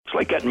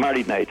like getting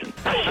married, Nathan.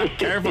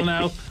 Careful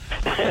now.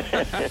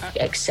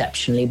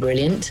 Exceptionally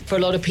brilliant. For a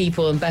lot of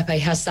people, Mbappe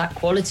has that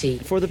quality.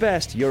 For the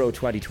best Euro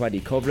 2020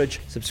 coverage,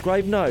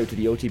 subscribe now to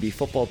the OTB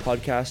Football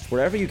Podcast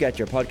wherever you get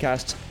your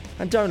podcasts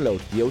and download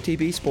the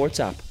OTB Sports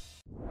app.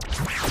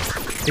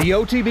 The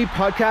OTB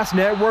Podcast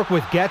Network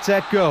with Get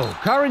Set Go.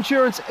 Car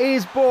insurance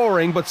is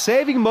boring, but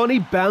saving money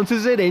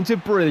bounces it into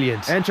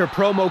brilliance. Enter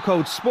promo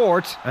code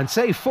SPORT and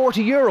save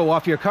 €40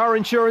 off your car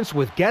insurance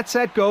with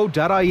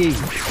getsetgo.ie.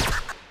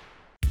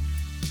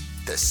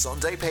 The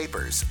Sunday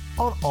Papers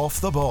on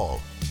Off the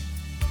Ball.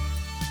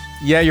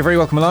 Yeah, you're very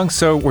welcome along.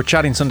 So we're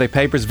chatting Sunday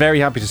Papers. Very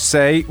happy to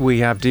say we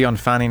have Dion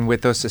Fanning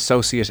with us,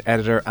 Associate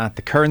Editor at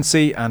The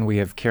Currency, and we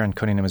have Kieran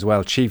Cunningham as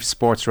well, Chief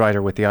Sports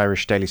Writer with the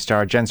Irish Daily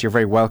Star. Gents, you're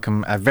very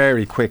welcome. A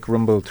very quick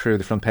rumble through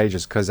the front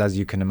pages because, as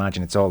you can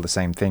imagine, it's all the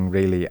same thing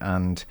really.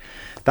 And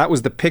that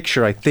was the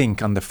picture, I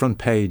think, on the front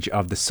page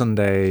of the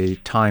Sunday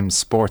Times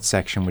sports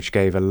section, which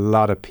gave a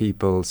lot of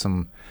people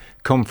some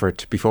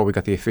comfort before we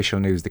got the official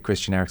news that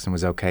Christian Eriksen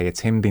was okay.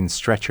 It's him being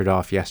stretchered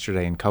off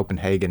yesterday in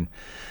Copenhagen,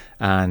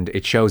 and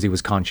it shows he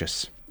was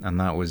conscious, and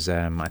that was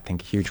I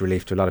think a huge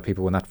relief to a lot of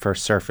people when that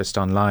first surfaced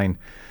online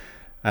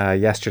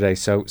yesterday.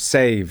 So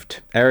saved.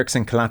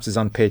 Eriksen collapses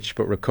on pitch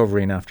but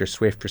recovering after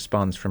swift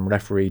response from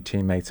referee,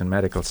 teammates and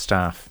medical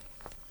staff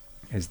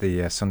is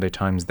the Sunday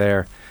Times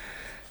there.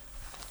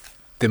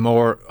 The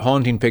more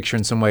haunting picture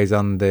in some ways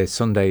on the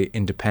Sunday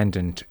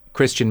Independent,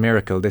 Christian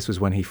Miracle. This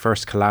was when he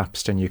first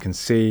collapsed, and you can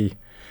see,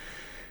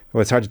 well,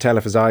 it's hard to tell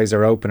if his eyes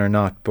are open or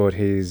not, but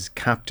his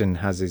captain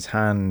has his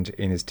hand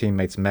in his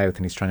teammate's mouth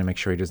and he's trying to make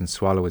sure he doesn't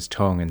swallow his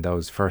tongue in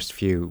those first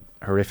few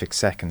horrific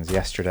seconds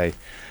yesterday.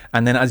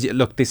 And then as you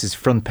look, this is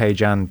front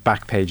page and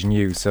back page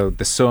news. So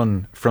the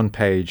Sun front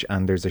page,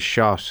 and there's a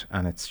shot,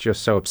 and it's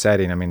just so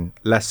upsetting. I mean,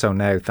 less so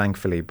now,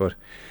 thankfully, but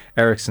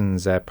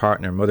Eriksen's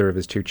partner, mother of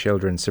his two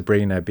children,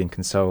 Sabrina, being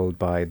consoled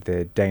by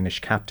the Danish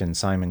captain,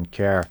 Simon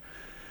Kjær,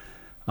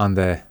 on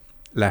the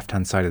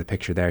left-hand side of the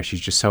picture there.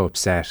 She's just so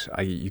upset.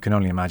 You can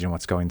only imagine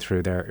what's going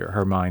through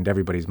her mind,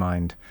 everybody's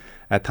mind.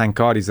 Thank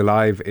God he's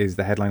alive is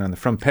the headline on the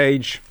front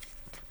page.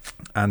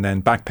 And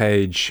then back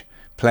page,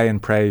 play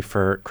and pray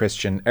for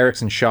Christian.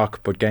 Eriksen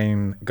shock, but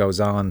game goes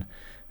on.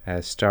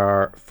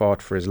 Star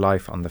fought for his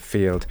life on the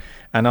field.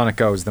 And on it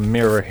goes. The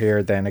Mirror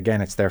here, then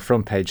again, it's their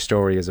front page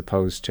story as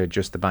opposed to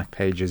just the back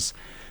pages.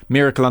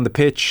 Miracle on the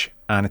pitch,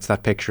 and it's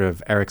that picture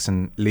of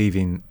Eriksen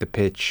leaving the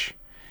pitch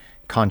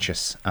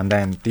conscious. And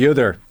then the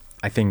other,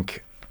 I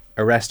think,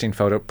 arresting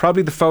photo,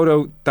 probably the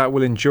photo that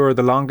will endure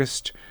the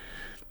longest.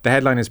 The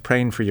headline is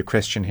 "Praying for you,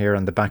 Christian" here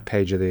on the back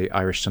page of the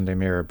Irish Sunday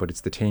Mirror, but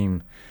it's the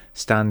team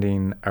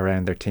standing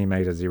around their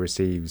teammate as he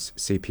receives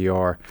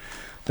CPR.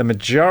 The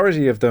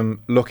majority of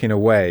them looking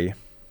away,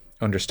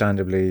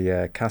 understandably.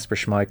 Kasper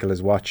Schmeichel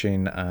is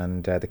watching,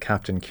 and the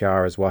captain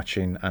Kjær is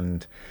watching,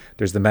 and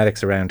there's the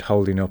medics around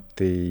holding up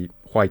the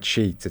white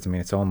sheets.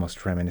 It's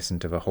almost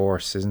reminiscent of a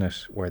horse, isn't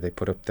it, where they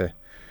put up the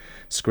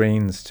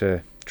screens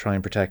to try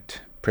and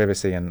protect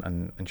privacy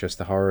and just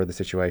the horror of the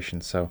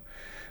situation. So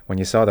when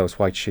you saw those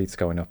white sheets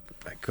going up,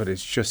 God,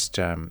 it's just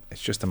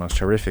the most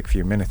horrific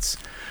few minutes,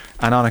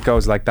 and on it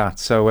goes like that.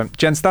 So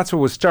gents, that's where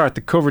we'll start.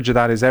 The coverage of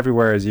that is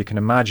everywhere, as you can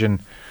imagine.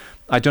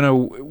 I don't know,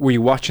 were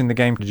you watching the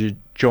game? Did you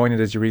join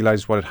it as you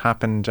realised what had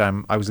happened?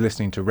 I was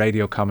listening to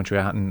radio commentary.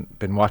 I hadn't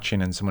been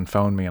watching, and someone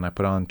phoned me and I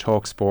put on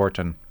Talk Sport,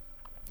 and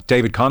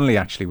David Connolly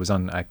actually was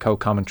on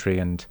co-commentary,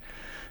 and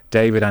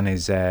David and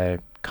his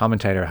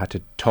commentator had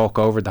to talk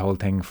over the whole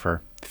thing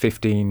for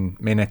 15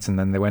 minutes, and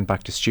then they went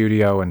back to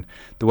studio. And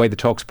the way the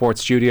Talk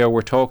Sports studio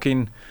were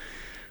talking,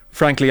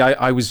 frankly,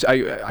 I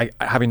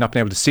having not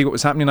been able to see what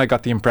was happening, I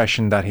got the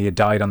impression that he had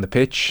died on the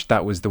pitch.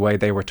 That was the way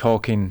they were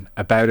talking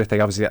about it. They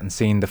obviously hadn't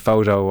seen the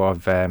photo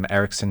of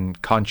Eriksen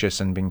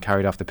conscious and being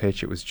carried off the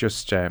pitch. It was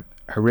just a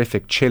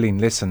horrific, chilling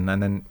listen.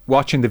 And then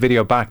watching the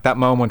video back, that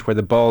moment where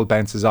the ball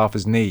bounces off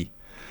his knee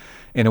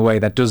in a way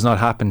that does not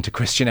happen to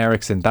Christian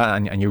Eriksen,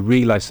 and you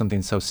realise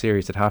something so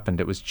serious had happened.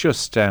 It was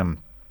just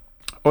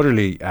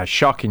utterly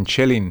shocking,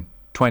 chilling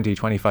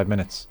 20-25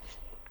 minutes.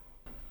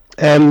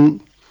 I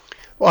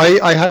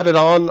had it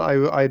on.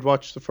 I'd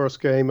watched the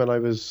first game, and I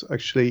was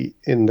actually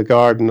in the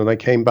garden, and I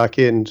came back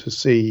in to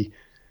see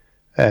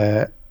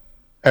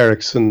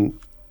Eriksen.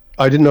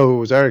 I didn't know it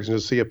was Eriksen,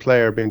 to see a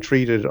player being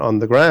treated on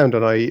the ground,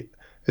 and I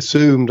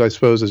assumed, I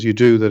suppose, as you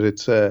do, that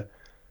it's a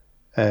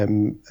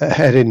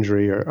head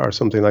injury or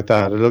something like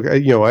that.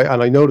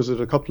 I noticed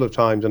it a couple of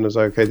times, and I was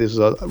like, okay, this is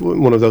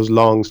one of those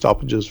long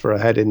stoppages for a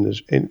head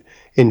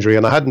injury,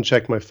 and I hadn't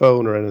checked my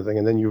phone or anything,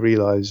 and then you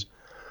realise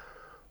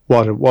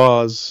what it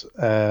was,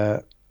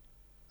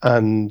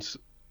 and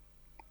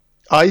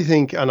I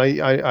think, and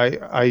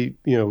I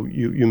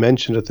you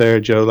mentioned it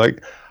there, Joe.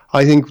 Like,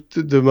 I think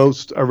the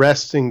most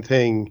arresting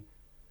thing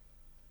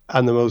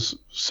and the most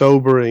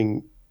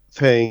sobering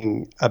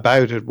thing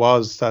about it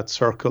was that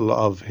circle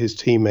of his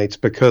teammates,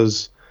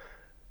 because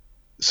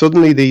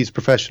suddenly these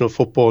professional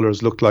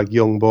footballers looked like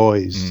young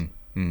boys,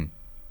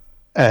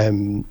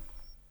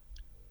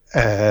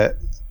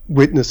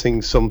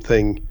 witnessing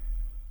something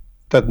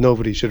that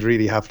nobody should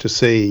really have to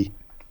see.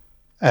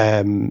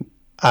 and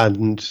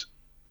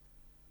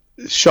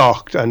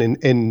shocked and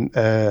in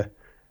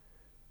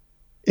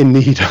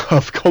need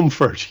of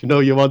comfort.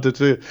 You wanted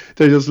to.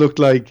 They just looked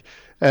like,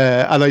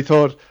 and I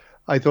thought,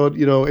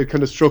 it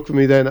kind of struck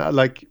me then,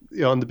 like,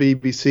 on the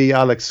BBC,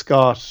 Alex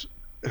Scott,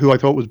 who I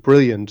thought was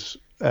brilliant,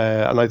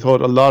 and I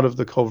thought a lot of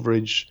the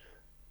coverage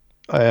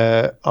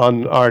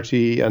on RT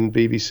and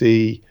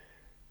BBC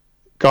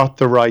got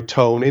the right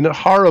tone in a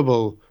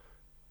horrible,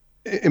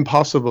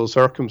 impossible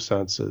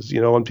circumstances.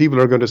 When people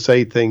are going to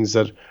say things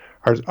that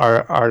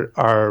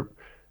are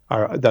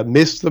that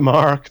miss the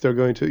mark, they're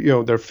going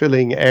to, they're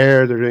filling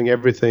air, they're doing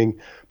everything.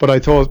 But I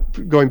thought,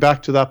 going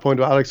back to that point,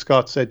 Alex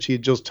Scott said she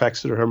had just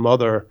texted her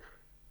mother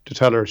to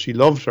tell her she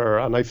loved her,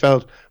 and I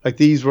felt like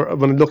these were,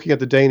 when looking at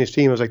the Danish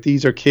team, I was like,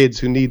 these are kids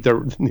who need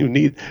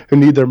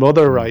their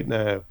mother right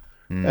now,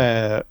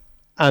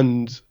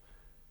 and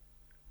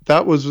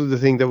that was the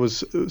thing that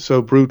was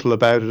so brutal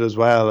about it as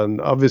well. And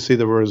obviously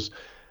there was,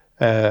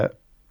 that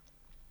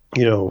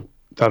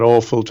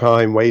awful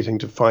time waiting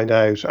to find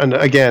out. And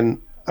again,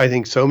 I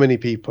think so many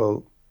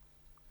people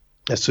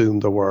assume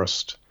the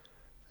worst,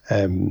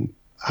 and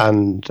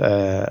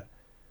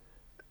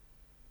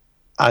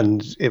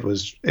it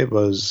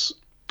was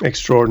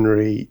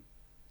extraordinary,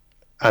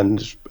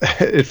 and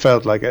it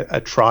felt like a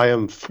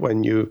triumph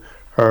when you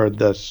heard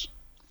that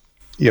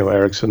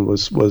Eriksen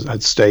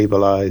had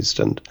stabilized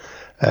and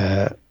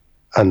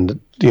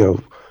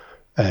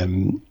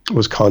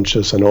was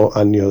conscious and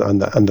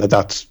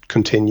that's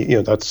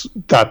continued.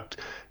 That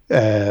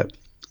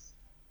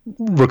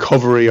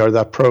recovery or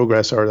that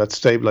progress or that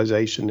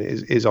stabilization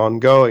is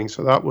ongoing.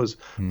 So that was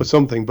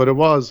something, but it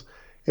was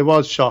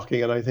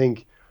shocking, and I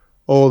think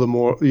all the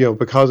more,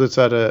 because it's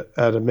at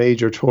a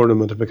major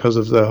tournament, and because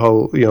of the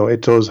whole,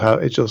 it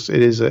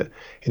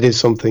is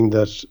something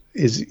that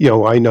is,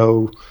 I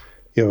know,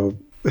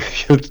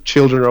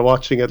 children are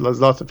watching it.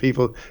 There's lots of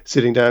people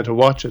sitting down to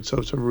watch it. So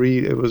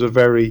it was a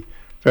very,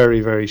 very,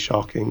 very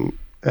shocking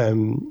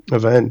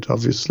event,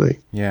 obviously.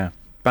 Yeah.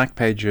 Back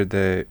page of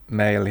the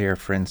Mail here,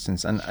 for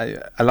instance, and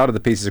a lot of the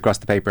pieces across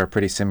the paper are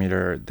pretty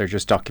similar. They're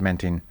just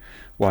documenting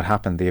what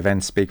happened. The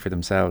events speak for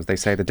themselves. They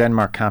say the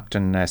Denmark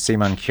captain,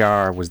 Simon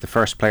Kjær, was the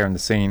first player on the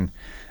scene,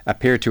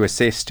 appeared to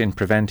assist in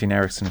preventing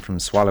Eriksen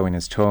from swallowing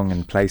his tongue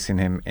and placing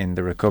him in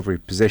the recovery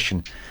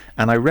position.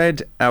 And I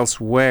read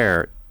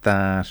elsewhere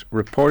that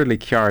reportedly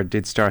Kjær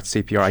did start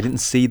CPR. I didn't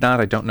see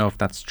that. I don't know if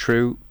that's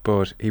true,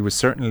 but he was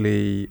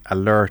certainly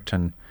alert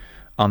and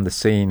on the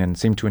scene and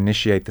seemed to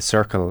initiate the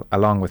circle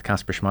along with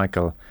Kasper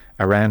Schmeichel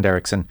around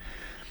Eriksen.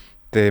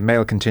 The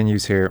Mail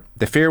continues here.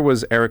 The fear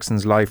was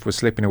Eriksen's life was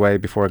slipping away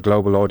before a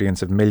global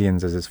audience of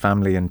millions as his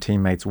family and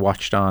teammates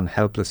watched on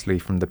helplessly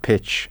from the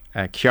pitch.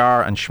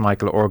 Kjær and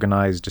Schmeichel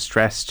organised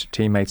distressed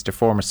teammates to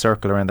form a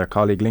circle around their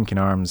colleague, linking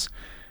arms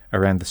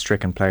around the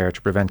stricken player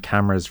to prevent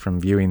cameras from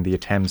viewing the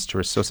attempts to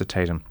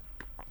resuscitate him.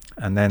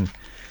 And then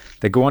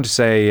they go on to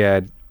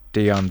say,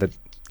 Dion, that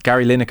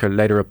Gary Lineker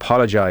later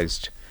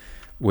apologised,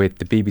 with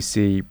the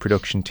BBC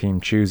production team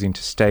choosing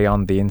to stay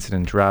on the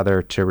incident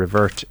rather to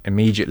revert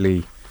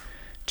immediately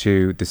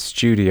to the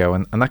studio.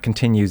 And that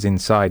continues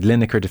inside.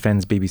 Lineker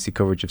defends BBC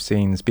coverage of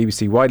scenes.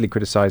 BBC widely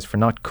criticised for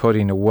not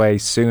cutting away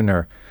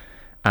sooner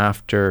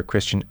after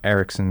Christian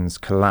Eriksen's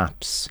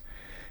collapse.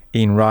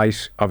 Ian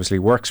Wright obviously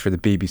works for the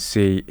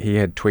BBC. He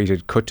had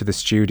tweeted, "Cut to the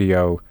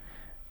studio,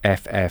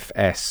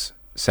 FFS,"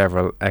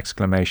 several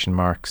exclamation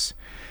marks.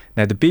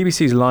 Now, the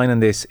BBC's line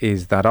on this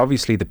is that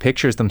obviously the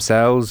pictures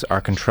themselves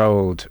are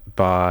controlled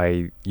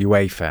by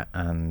UEFA,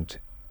 and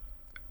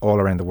all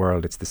around the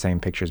world it's the same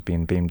pictures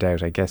being beamed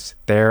out. I guess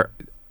their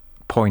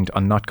point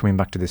on not coming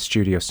back to the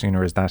studio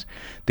sooner is that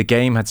the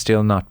game had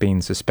still not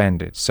been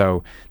suspended.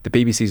 So the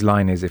BBC's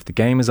line is, if the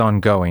game is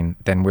ongoing,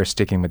 then we're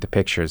sticking with the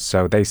pictures.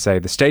 So they say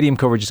the stadium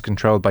coverage is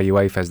controlled by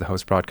UEFA as the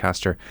host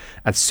broadcaster.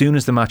 As soon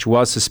as the match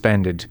was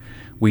suspended,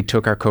 we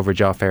took our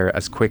coverage off air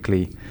as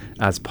quickly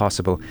as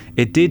possible.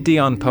 It did,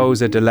 Dion,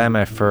 pose a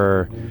dilemma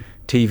for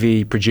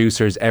TV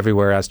producers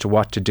everywhere as to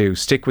what to do.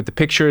 Stick with the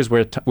pictures,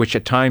 which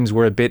at times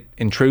were a bit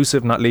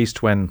intrusive, not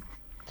least when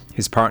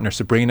his partner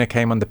Sabrina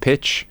came on the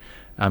pitch.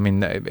 I mean,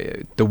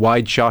 the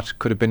wide shot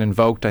could have been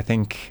invoked, I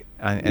think,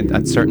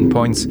 at certain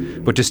points.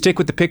 But to stick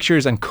with the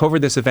pictures and cover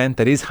this event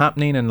that is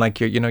happening, and like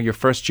your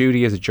first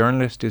duty as a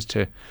journalist is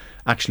to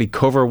actually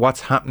cover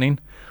what's happening,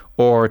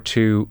 or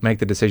to make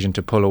the decision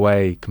to pull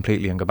away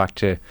completely and go back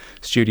to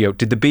studio.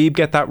 Did the Beeb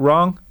get that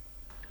wrong?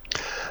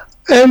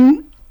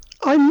 I'm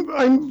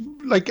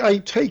like, I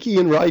take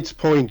Ian Wright's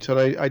point, and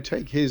I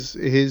take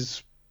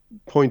his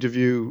point of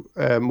view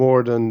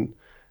more than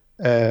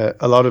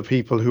a lot of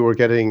people who are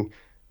getting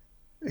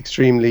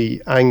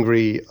extremely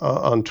angry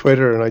on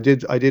Twitter. And I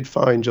did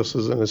find, just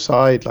as an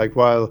aside, like,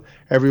 while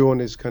everyone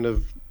is kind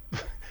of,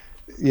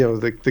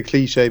 the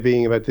cliche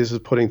being about this is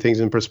putting things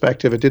in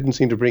perspective, it didn't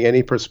seem to bring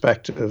any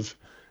perspective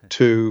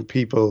to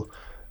people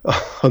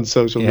on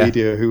social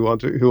media who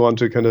want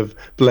to kind of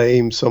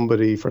blame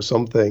somebody for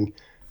something,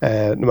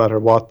 no matter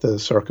what the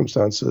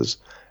circumstances.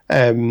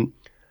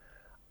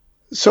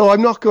 So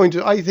I'm not going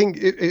to. I think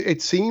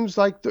it seems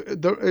like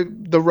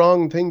the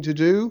wrong thing to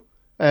do.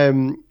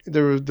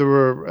 There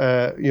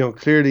were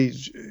clearly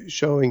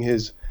showing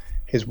his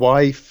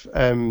wife.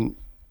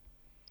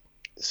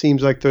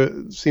 Seems like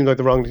the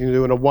wrong thing to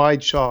do, and a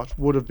wide shot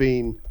would have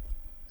been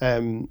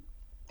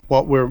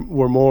what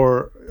we're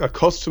more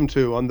accustomed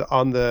to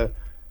on the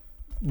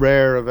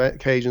rare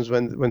occasions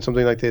when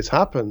something like this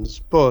happens.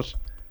 But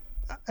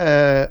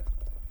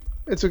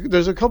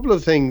there's a couple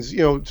of things,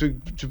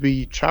 to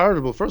be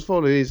charitable. First of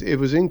all, it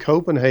was in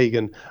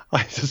Copenhagen.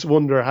 I just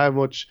wonder how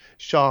much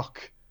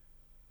shock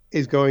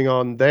is going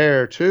on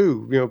there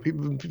too.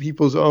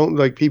 People's own,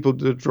 like people,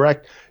 the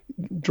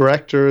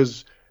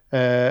directors,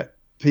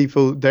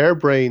 people, their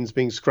brains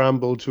being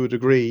scrambled to a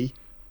degree,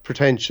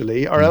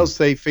 potentially, or else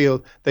they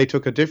feel they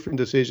took a different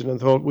decision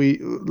and thought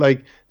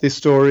this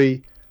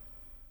story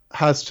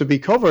has to be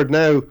covered.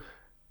 Now,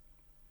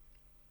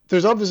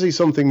 there's obviously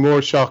something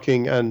more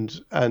shocking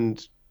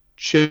and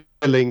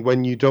chilling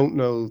when you don't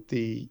know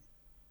the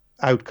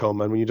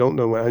outcome, and when you don't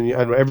know, and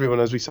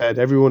everyone, as we said,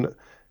 everyone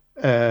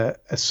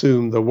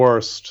assumed the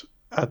worst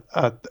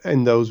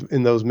in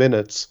those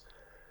minutes.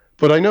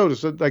 But I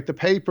noticed that, like, the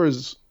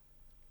papers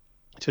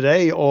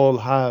today all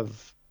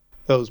have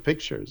those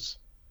pictures.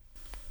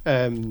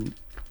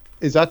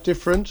 Is that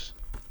different?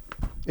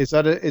 Is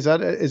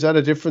that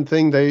a different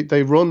thing?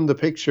 They run the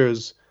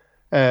pictures.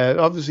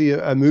 Obviously,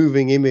 a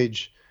moving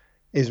image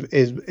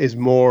is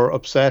more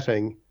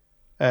upsetting.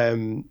 I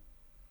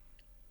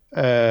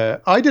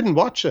didn't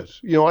watch it.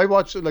 I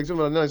watched it like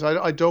someone else.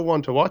 I don't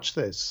want to watch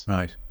this.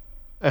 Right.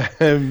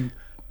 And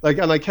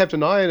I kept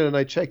an eye on it and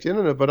I checked in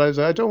on it, but I was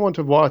like, I don't want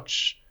to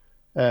watch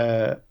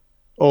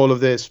all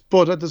of this.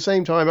 But at the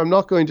same time, I'm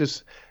not going to.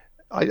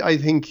 I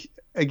think,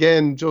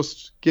 again,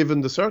 just given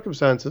the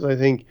circumstances, I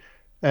think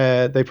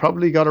they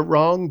probably got it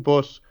wrong.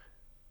 But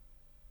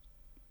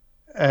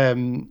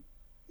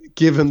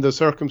given the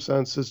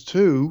circumstances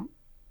too,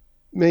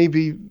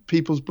 maybe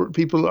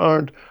people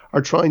are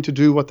trying to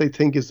do what they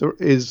think is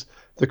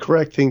the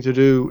correct thing to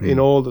do in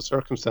all the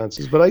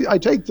circumstances. But I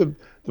take the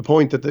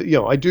point that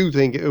I do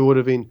think it would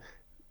have been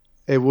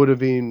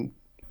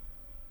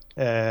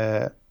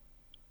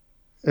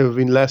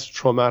less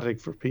traumatic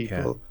for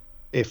people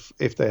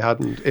if they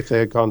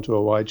had gone to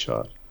a wide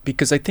shot.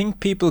 Because I think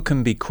people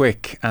can be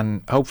quick,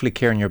 and hopefully,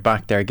 Kieran, you're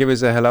back there. Give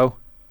us a hello.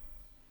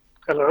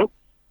 Hello.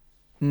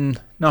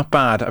 Not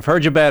bad. I've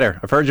heard you better.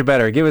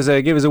 Give us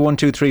a 1,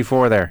 2, 3,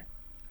 4 there.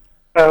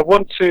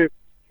 1, 2.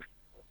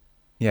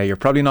 Yeah, you're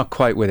probably not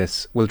quite with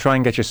us. We'll try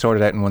and get you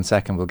sorted out in 1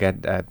 second. We'll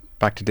get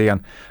back to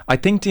Dion. I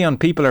think, Dion,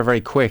 people are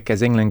very quick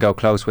as England go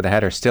close with a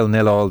header, still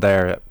 0-0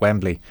 there at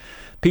Wembley.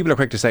 People are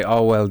quick to say,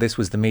 oh, well, this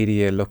was the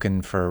media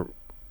looking for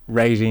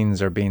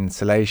ratings or being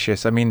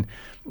salacious. I mean,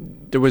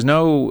 there was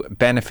no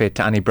benefit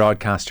to any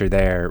broadcaster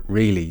there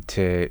really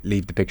to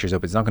leave the pictures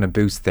up. It's not going to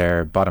boost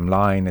their bottom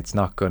line. It's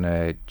not going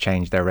to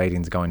change their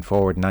ratings going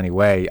forward in any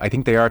way. I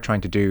think they are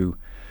trying to do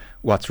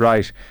what's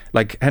right.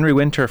 Like Henry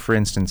Winter, for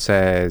instance,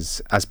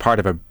 says, as part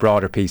of a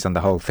broader piece on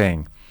the whole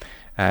thing,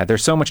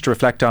 there's so much to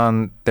reflect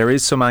on. There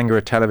is some anger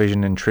at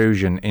television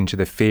intrusion into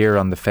the fear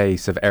on the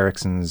face of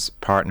Eriksen's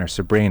partner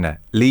Sabrina.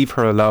 Leave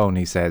her alone,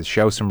 he says.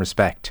 Show some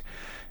respect.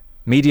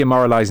 Media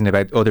moralising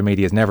about other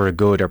media is never a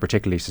good or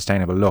particularly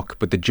sustainable look,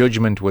 but the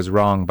judgment was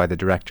wrong by the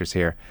directors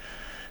here.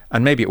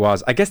 And maybe it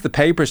was. I guess the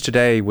papers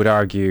today would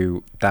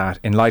argue that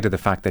in light of the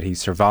fact that he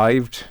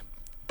survived,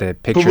 the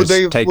pictures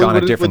take on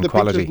a different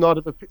quality.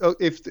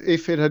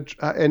 If it had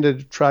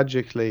ended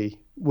tragically,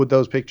 would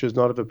those pictures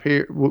not have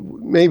appeared?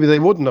 Maybe they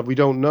wouldn't have. We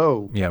don't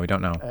know. Yeah, we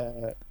don't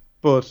know.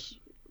 But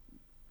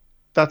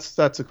that's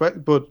a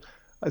question. But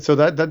so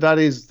that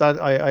is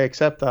that I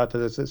accept that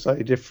it's a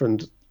slightly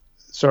different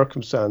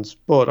circumstance.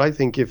 But I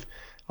think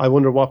I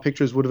wonder what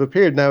pictures would have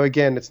appeared. Now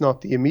again, it's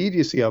not the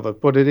immediacy of it,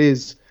 but it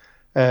is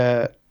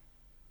a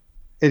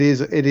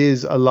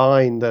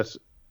line that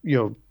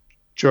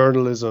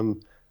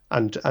journalism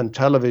and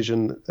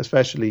television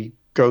especially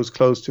goes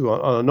close to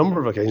on a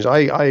number of occasions.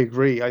 I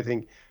agree. I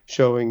think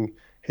showing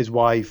his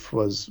wife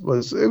was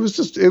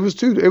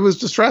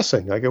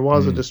distressing. Like, it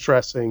was a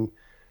distressing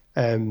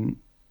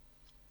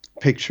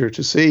picture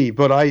to see.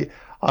 But I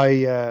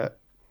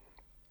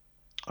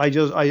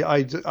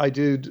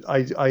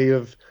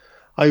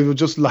would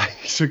just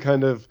like to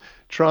kind of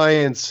try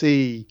and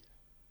see.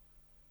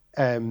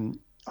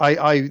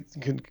 I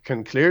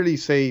can clearly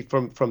say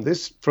from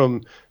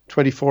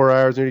 24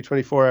 hours, nearly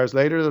 24 hours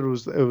later, that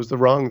it was the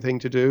wrong thing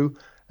to do.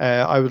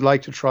 I would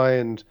like to try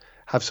and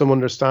have some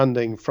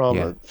understanding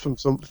for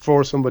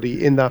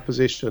somebody in that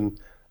position.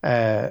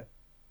 What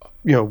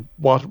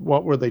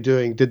were they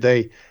doing? Did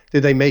they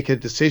make a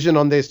decision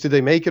on this? Did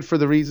they make it for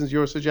the reasons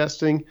you're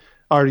suggesting,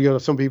 or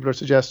some people are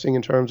suggesting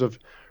in terms of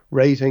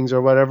ratings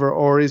or whatever?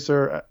 Or is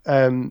there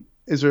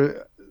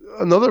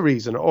another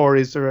reason, or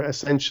is there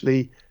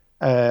essentially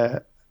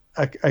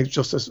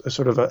just a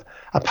sort of a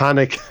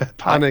panic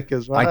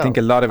as well? I think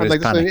a lot of it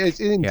is panic. It's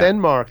in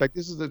Denmark. Like,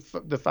 this is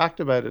the fact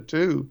about it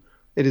too.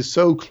 It is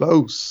so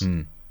close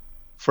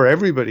for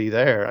everybody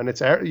there, and it's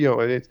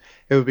it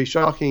would be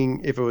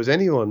shocking if it was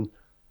anyone.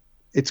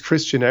 It's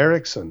Christian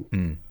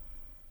Eriksen.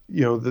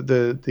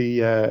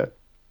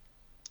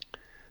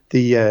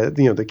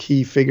 the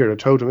key figure, the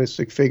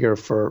totemistic figure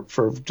for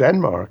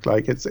Denmark.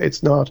 Like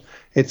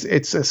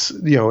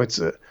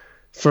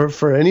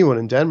for anyone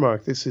in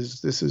Denmark, this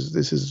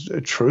is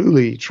a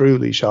truly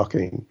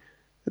shocking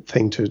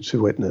thing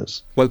to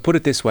witness. Well, put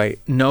it this way: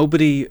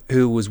 nobody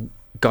who was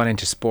gone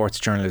into sports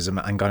journalism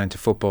and gone into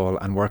football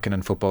and working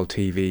on football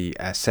TV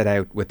set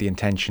out with the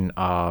intention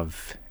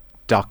of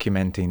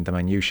documenting the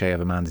minutiae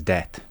of a man's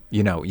death.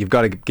 You know, you've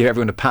got to give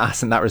everyone a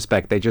pass in that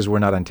respect. They just were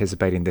not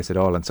anticipating this at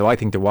all. And so I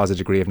think there was a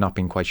degree of not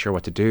being quite sure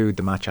what to do.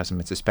 The match hasn't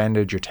been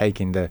suspended. You're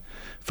taking the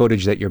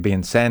footage that you're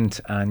being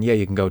sent. And yeah,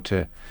 you can go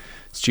to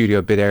studio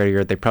a bit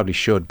earlier. They probably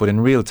should. But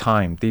in real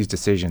time, these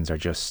decisions are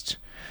just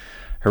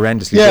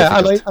horrendously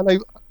difficult.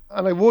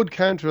 And I would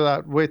counter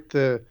that with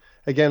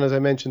again, as I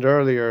mentioned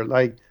earlier,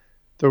 like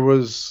there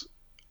was,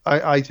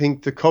 I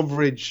think the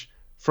coverage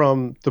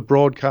from the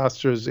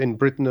broadcasters in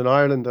Britain and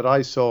Ireland that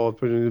I saw,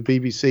 the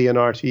BBC and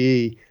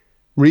RTE,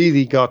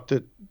 really got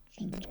it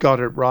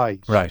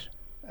right. Right.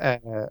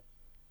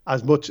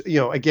 As much,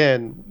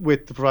 again,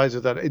 with the proviso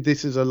that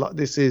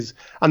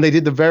and they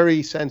did the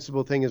very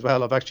sensible thing as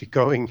well of actually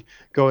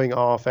going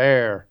off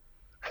air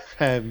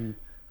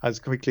as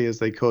quickly as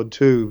they could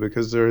too,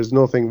 because there is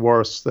nothing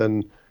worse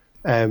than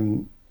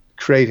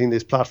creating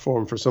this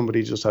platform for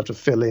somebody just have to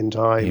fill in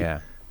time. Yeah.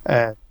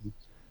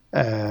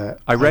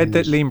 I read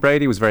that Liam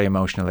Brady was very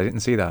emotional. I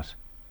didn't see that.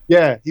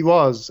 Yeah, he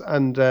was,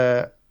 and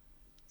I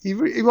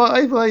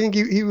think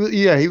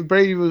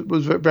Brady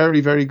was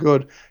very, very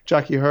good.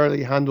 Jackie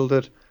Hurley handled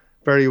it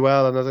very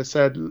well, and as I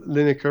said,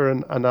 Lineker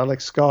and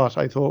Alex Scott,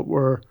 I thought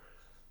were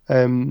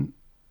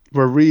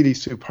really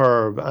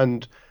superb,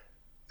 and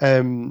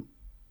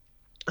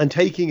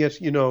taking it,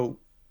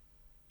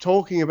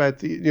 talking about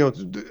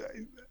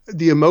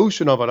the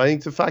emotion of it. I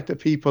think the fact that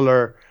people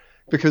are,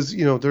 because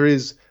there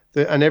is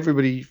and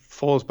everybody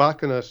falls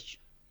back on it,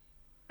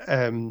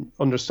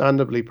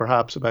 understandably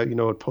perhaps, about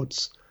it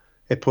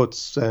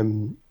puts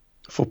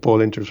football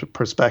into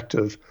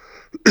perspective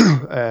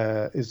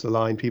is the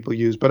line people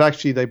use, but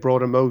actually they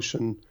brought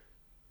emotion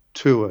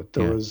to it.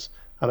 There was,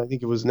 and I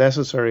think it was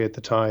necessary at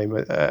the time.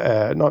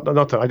 Not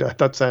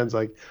that sounds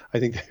like I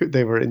think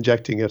they were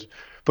injecting it,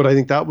 but I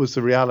think that was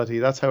the reality.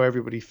 That's how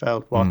everybody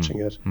felt watching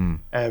it.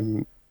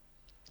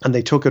 And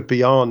they took it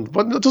beyond.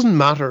 But it doesn't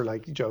matter,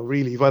 like, Joe,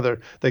 really,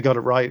 whether they got it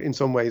right in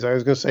some ways. I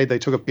was going to say they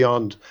took it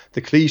beyond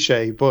the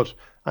cliche, but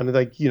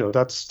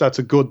that's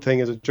a good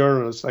thing as a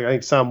journalist. Like, I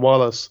think Sam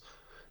Wallace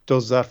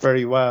does that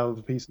very well.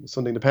 The piece in the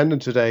Sunday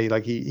Independent today,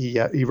 like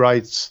he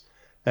writes,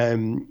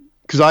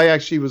 because I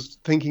actually was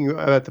thinking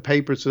about the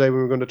papers today when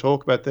we were going to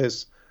talk about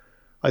this.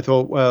 I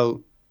thought, well,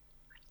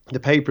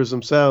 the papers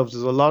themselves,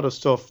 there's a lot of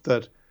stuff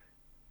that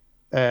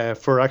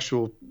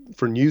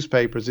for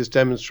newspapers, this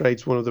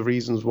demonstrates one of the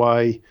reasons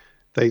why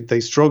they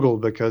struggle,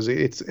 because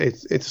it's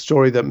a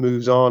story that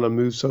moves on and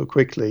moves so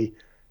quickly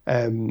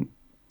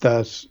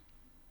that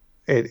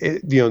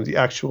the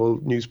actual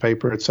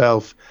newspaper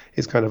itself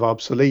is kind of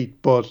obsolete.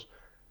 But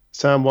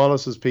Sam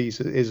Wallace's piece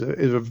is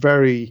a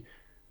very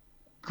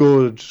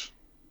good,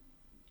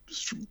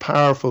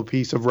 powerful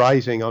piece of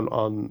writing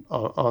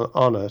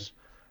on it,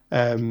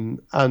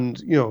 and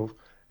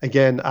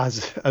again,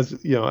 as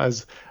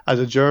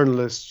a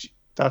journalist,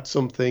 that's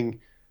something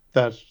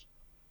that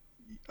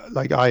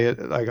I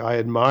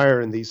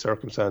admire in these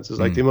circumstances.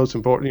 Like the most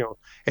important,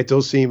 it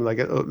does seem like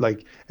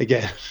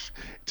again,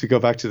 to go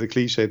back to the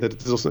cliche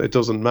that it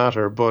doesn't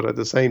matter, but at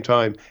the same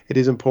time, it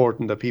is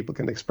important that people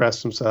can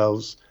express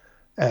themselves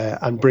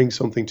and bring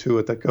something to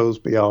it that goes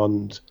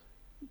beyond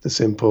the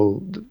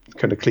simple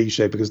kind of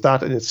cliche, because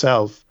that in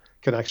itself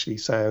can actually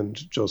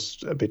sound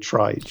just a bit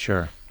trite.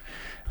 Sure.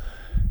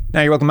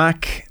 Now, you're welcome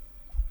back.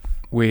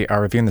 We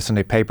are reviewing the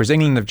Sunday papers.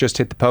 England have just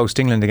hit the post.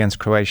 England against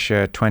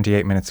Croatia,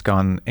 28 minutes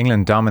gone.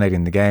 England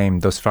dominating the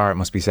game. Thus far, it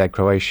must be said,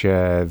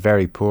 Croatia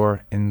very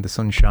poor in the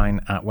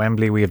sunshine at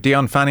Wembley. We have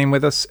Dion Fanning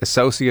with us,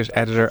 Associate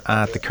Editor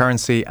at The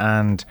Currency,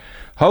 and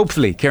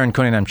hopefully Kieran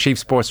Cunningham, Chief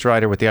Sports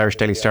Writer with the Irish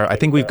Daily Star. I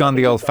think we've gone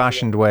the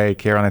old-fashioned way,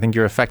 Kieran. I think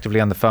you're effectively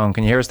on the phone.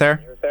 Can you hear us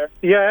there?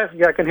 Yeah,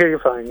 I can hear you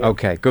fine. Yeah.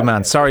 Okay, good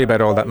man. Sorry about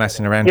all that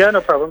messing around. Yeah,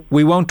 no problem.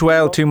 We won't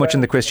dwell too much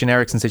on the Christian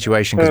Eriksen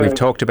situation because we've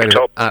talked about it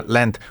at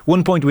length.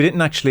 One point we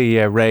didn't actually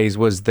raise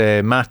was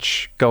the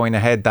match going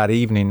ahead that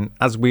evening.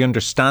 As we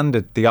understand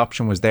it, the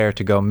option was there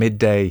to go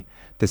midday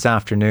this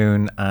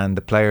afternoon, and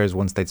the players,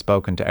 once they'd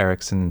spoken to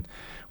Eriksen,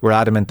 were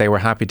adamant they were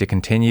happy to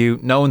continue.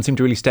 No one seemed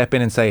to really step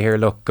in and say, here,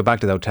 look, go back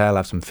to the hotel,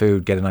 have some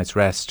food, get a night's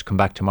rest, come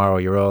back tomorrow.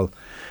 You're all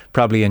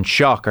probably in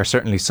shock, or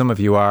certainly some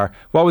of you are.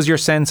 What was your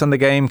sense on the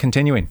game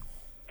continuing?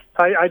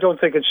 I don't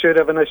think it should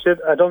have, and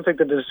I don't think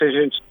the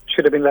decision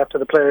should have been left to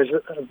the players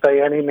by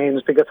any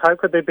means, because how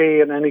could they be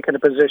in any kind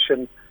of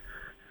position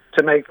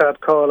to make that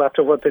call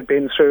after what they'd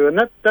been through? And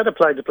that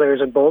applied to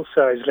players on both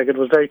sides. Like, it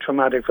was very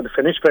traumatic for the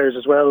Finnish players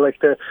as well. Like,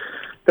 there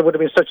would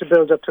have been such a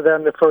build-up to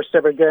them, the first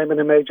ever game in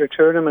a major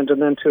tournament,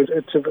 and then for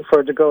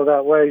it to go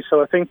that way.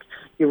 So I think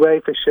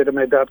UEFA should have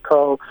made that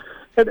call.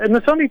 In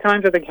the Sunday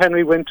Times, I think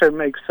Henry Winter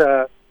makes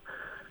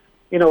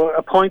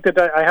a point that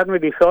I hadn't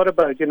really thought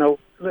about,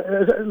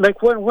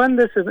 like when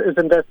this is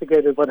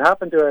investigated, what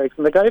happened to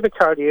Eriksen, like I have a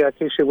cardiac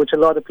issue, which a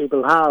lot of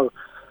people have,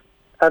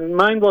 and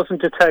mine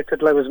wasn't detected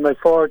till I was in my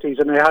 40s,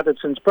 and I had it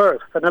since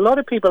birth. And a lot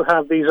of people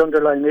have these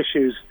underlying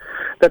issues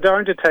that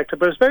aren't detected,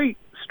 but it's very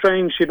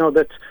strange,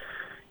 that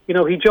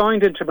he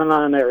joined Inter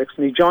Milan,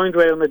 Eriksen, he joined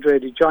Real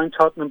Madrid, he joined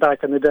Tottenham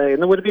back in the day,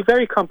 and there would be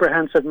very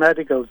comprehensive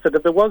medicals that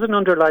if there was an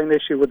underlying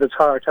issue with his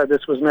heart, how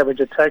this was never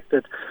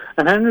detected.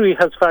 And Henry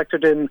has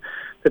factored in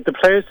that the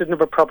players didn't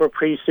have a proper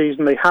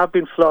pre-season, they have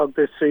been flogged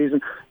this season.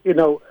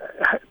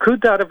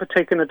 Could that have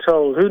taken a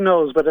toll? Who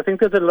knows? But I think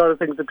there's a lot of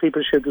things that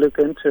people should look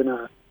into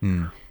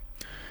now.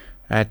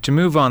 To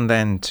move on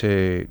then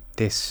to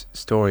this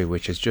story,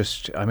 which is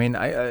just,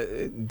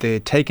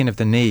 the taking of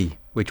the knee,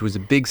 which was a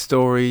big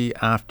story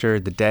after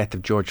the death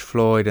of George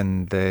Floyd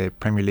and the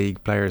Premier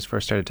League players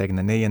first started taking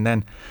the knee, and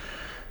then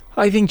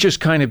I think just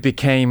kind of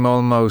became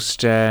almost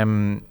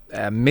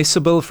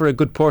missable for a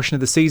good portion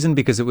of the season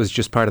because it was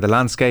just part of the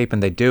landscape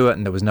and they do it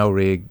and there was no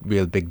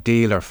real big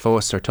deal or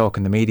fuss or talk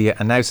in the media.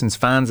 And now since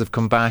fans have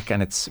come back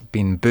and it's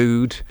been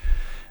booed,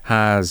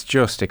 has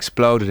just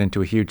exploded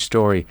into a huge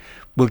story.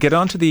 We'll get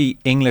on to the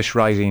English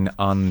writing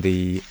on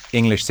the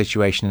English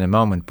situation in a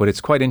moment, but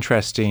it's quite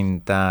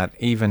interesting that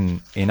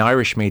even in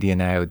Irish media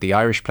now, the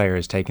Irish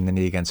players taking the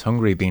knee against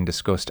Hungary being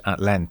discussed at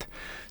length.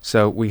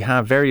 So we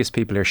have various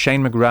people here.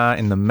 Shane McGrath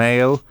in the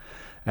Mail,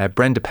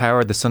 Brenda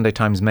Power, the Sunday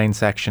Times main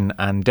section,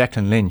 and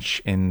Declan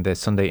Lynch in the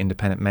Sunday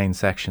Independent main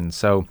section.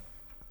 So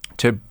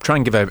to try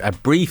and give a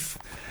brief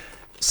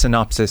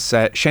synopsis,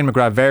 Shane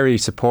McGrath very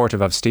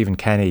supportive of Stephen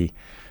Kenny,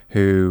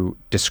 who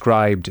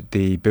described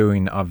the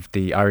booing of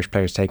the Irish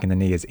players taking the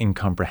knee as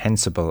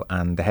incomprehensible,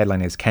 and the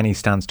headline is Kenny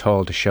stands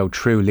tall to show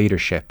true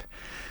leadership.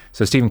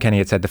 So Stephen Kenny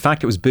had said the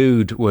fact it was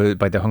booed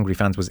by the Hungary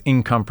fans was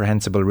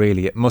incomprehensible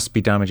really. It must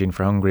be damaging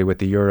for Hungary with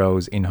the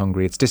Euros in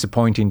Hungary. It's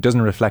disappointing,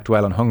 doesn't reflect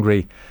well on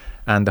Hungary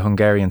and the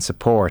Hungarian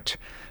support.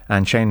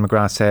 And Shane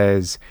McGrath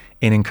says,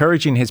 in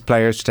encouraging his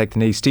players to take the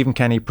knee, Stephen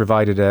Kenny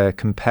provided a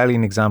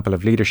compelling example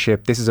of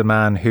leadership. This is a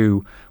man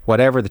who,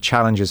 whatever the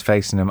challenges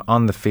facing him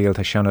on the field,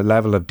 has shown a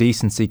level of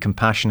decency,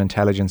 compassion,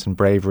 intelligence and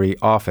bravery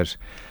off it.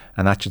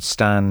 And that should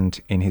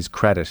stand in his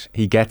credit.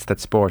 He gets that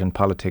sport and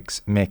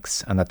politics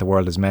mix and that the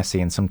world is messy,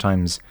 and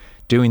sometimes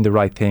doing the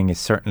right thing is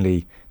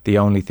certainly the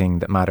only thing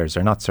that matters,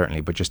 or not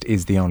certainly, but just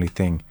is the only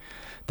thing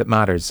that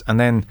matters. And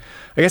then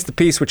I guess the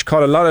piece which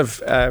caught a lot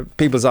of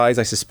people's eyes,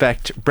 I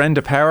suspect,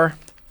 Brenda Power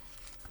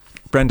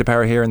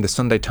here in the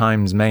Sunday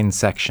Times main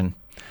section.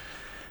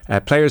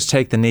 Players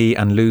take the knee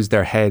and lose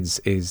their heads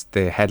is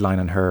the headline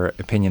on her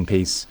opinion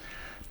piece.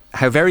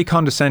 How very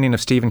condescending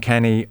of Stephen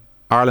Kenny,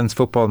 Ireland's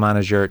football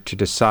manager, to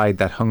decide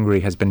that Hungary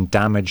has been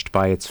damaged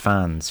by its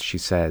fans, she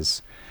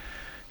says.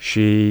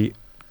 She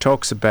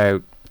talks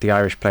about the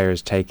Irish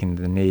players taking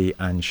the knee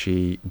and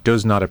she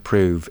does not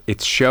approve.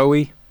 It's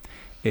showy,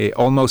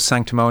 almost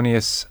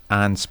sanctimonious,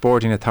 and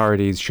sporting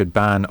authorities should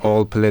ban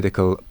all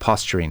political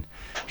posturing.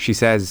 She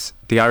says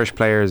the Irish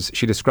players,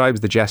 she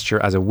describes the gesture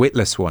as a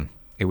witless one.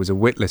 It was a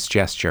witless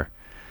gesture.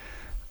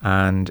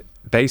 And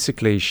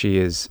basically she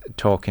is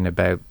talking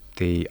about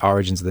the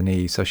origins of the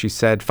knee. So she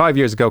said 5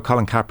 years ago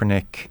Colin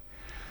Kaepernick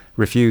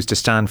refused to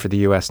stand for the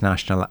US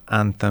national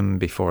anthem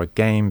before a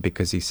game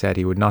because he said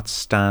he would not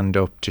stand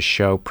up to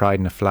show pride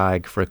in a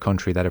flag for a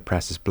country that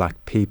oppresses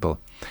black people.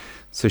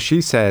 So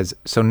she says,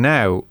 so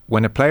now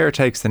when a player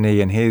takes the knee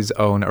in his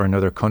own or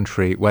another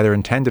country, whether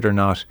intended or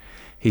not,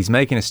 he's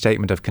making a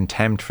statement of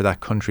contempt for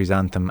that country's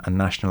anthem and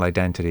national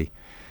identity.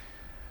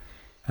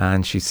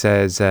 And she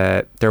says,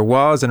 there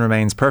was and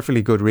remains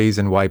perfectly good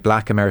reason why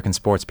black American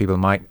sports people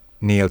might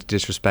kneel to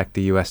disrespect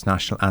the US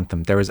national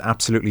anthem. There is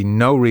absolutely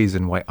no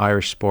reason why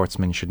Irish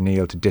sportsmen should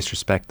kneel to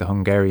disrespect the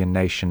Hungarian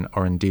nation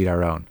or indeed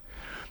our own.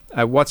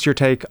 What's your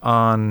take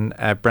on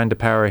Brenda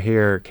Power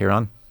here,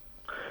 Kieran?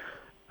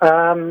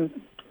 The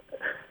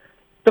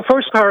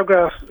first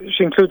paragraph,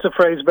 she includes the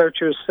phrase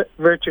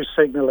virtue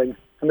signalling.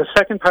 And the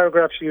second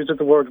paragraph, she uses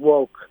the word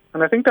woke.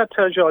 And I think that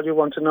tells you all you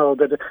want to know,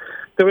 that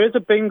there is a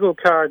bingo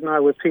card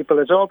now with people.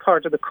 It's all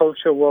part of the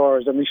culture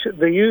wars. And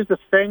they use the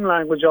same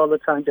language all the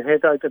time to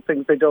hit out the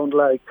things they don't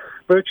like.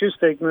 Virtue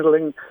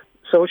signalling,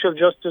 social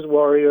justice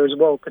warriors,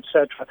 woke,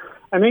 etc.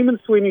 And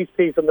Eamon Sweeney's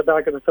piece on the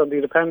back of the Sunday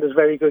Independent is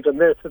very good on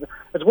this. And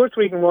it's worth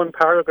reading one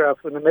paragraph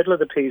in the middle of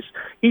the piece.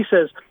 He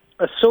says,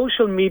 a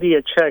social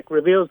media check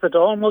reveals that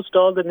almost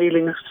all the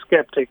kneeling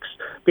skeptics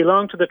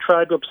belong to the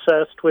tribe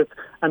obsessed with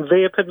and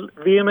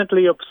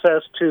vehemently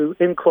obsessed to,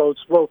 in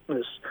quotes,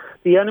 wokeness.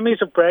 The enemies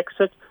of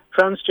Brexit,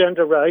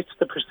 transgender rights,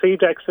 the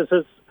perceived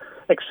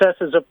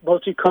excesses of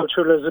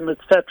multiculturalism,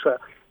 etc.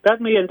 That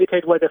may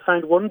indicate why they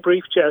find one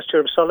brief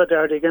gesture of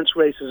solidarity against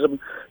racism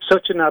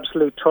such an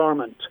absolute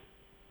torment.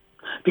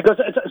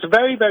 Because it's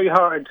very, very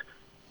hard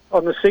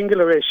on the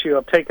singular issue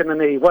of taking the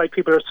knee, why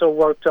people are so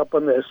worked up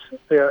on this,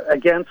 they're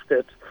against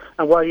it,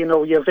 and why, you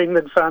have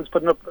England fans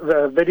putting up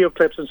video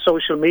clips on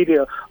social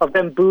media of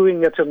them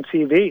booing it on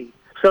TV.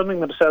 filming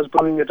themselves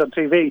booing it on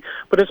TV.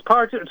 But it's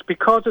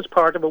because it's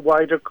part of a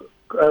wider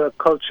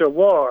culture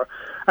war.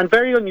 And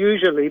very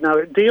unusually,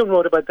 now Dion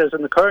wrote about this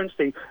in The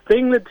Currency, the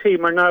England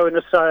team are now in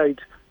a side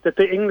that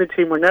the England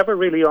team were never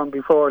really on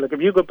before. Like if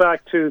you go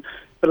back to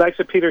the likes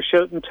of Peter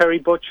Shilton, Terry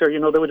Butcher, you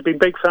know, they would have been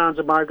big fans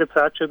of Margaret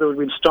Thatcher, there would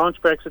have been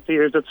staunch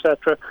Brexiteers,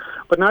 etc.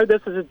 But now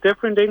this is a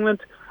different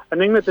England,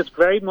 an England that's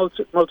very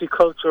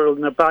multicultural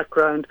in their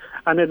background,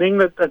 and an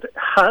England that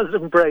has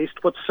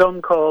embraced what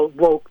some call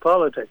woke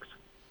politics.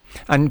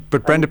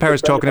 But Brenda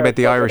Power's talking about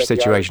the Irish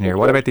situation here.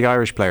 What about the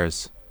Irish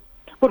players?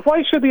 But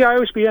why should the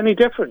Irish be any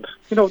different?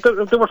 You know,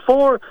 there were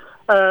four,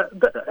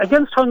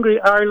 against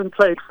Hungary, Ireland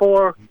played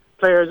four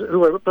players who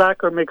were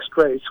black or mixed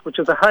race, which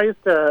is the highest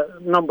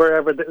number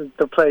ever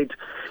they played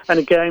in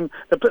a game.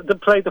 They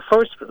played the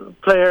first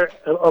player,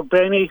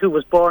 Obeni, who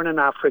was born in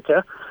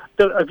Africa.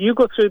 If you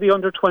go through the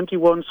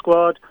under-21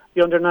 squad,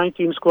 the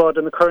under-19 squad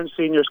and the current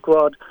senior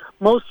squad,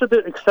 most of the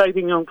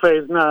exciting young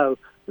players now,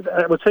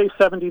 I would say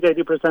 70 to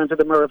 80% of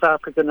them are of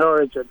African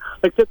origin.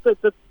 Like they're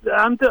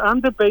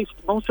based,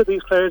 most of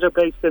these players are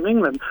based in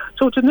England.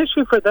 So it's an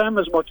issue for them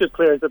as much as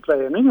players that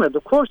play in England.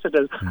 Of course it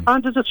is.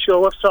 And it's a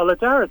show of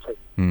solidarity.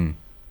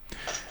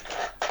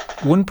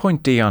 One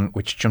point, Dion,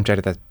 which jumped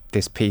out of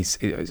this piece,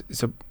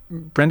 so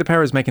Brenda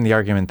Power is making the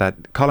argument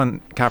that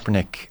Colin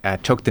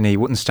Kaepernick took the knee,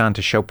 wouldn't stand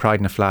to show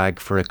pride in a flag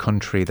for a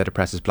country that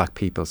oppresses black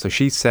people. So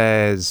she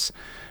says,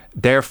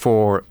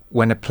 therefore,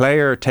 when a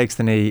player takes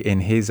the knee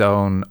in his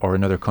own or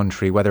another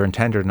country, whether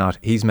intended or not,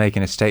 he's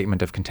making a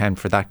statement of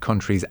contempt for that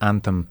country's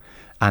anthem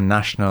and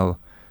national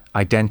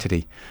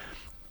identity.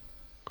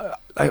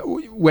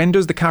 When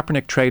does the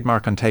Kaepernick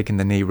trademark on taking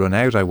the knee run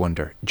out, I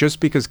wonder? Just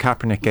because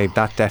Kaepernick gave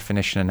that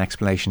definition and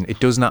explanation,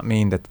 it does not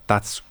mean that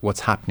that's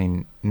what's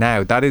happening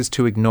now. That is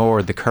to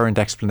ignore the current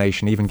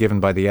explanation even given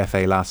by the FA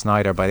last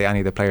night or by any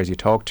of the players you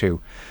talk to.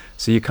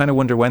 So you kind of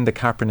wonder when the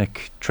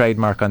Kaepernick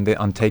trademark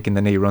on taking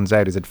the knee runs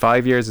out. Is it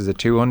 5 years? Is it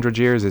 200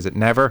 years? Is it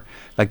never?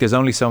 Like, there's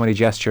only so many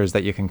gestures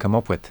that you can come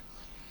up with.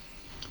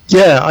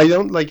 Yeah, I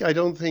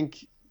don't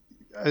think,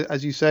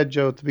 as you said,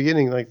 Joe, at the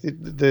beginning, like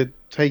the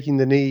taking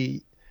the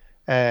knee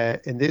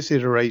in this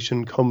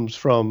iteration comes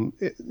from,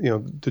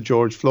 the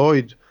George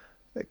Floyd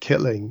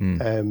killing,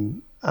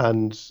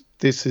 and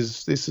this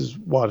is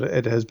what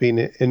it has been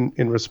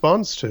in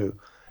response to.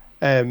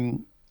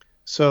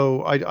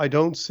 So I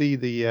don't see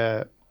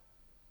it,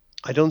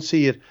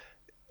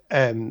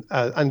 and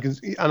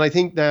I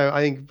think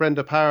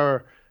Brenda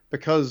Power,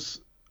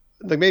 because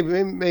like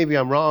maybe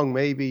I'm wrong,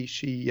 maybe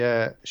she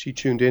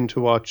tuned in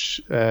to watch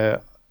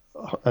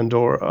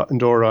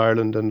Andorra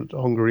Ireland and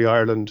Hungary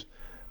Ireland,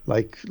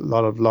 like a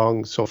lot of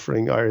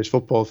long-suffering Irish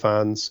football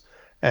fans,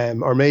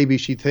 or maybe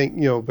she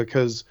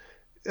because,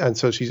 and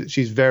so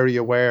she's very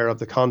aware of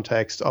the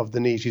context of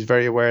the knee. She's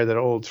very aware that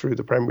all through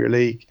the Premier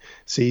League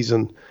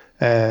season,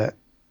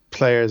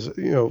 players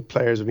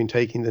have been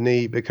taking the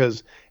knee,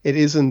 because it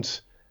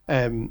isn't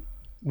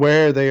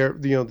where they are.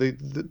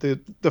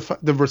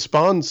 The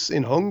response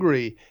in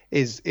Hungary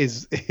is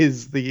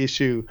the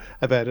issue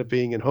about it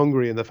being in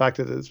Hungary, and the fact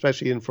that,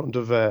 especially in front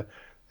of a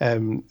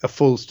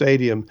full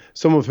stadium,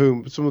 some of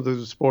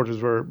the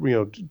supporters were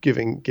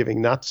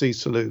giving Nazi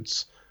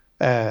salutes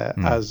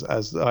as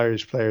the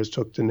Irish players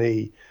took the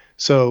knee.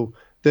 So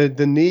the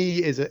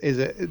knee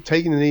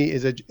taking the knee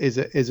is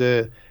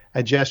a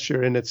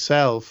gesture in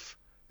itself,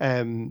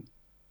 and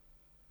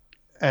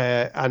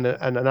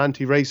an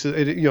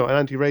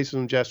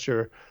anti-racism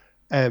gesture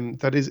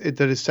that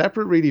is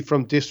separate really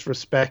from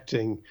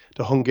disrespecting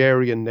the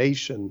Hungarian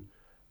nation.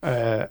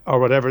 Or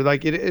whatever.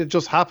 Like it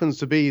just happens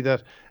to be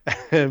that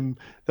the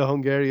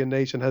Hungarian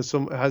nation has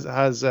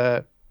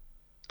a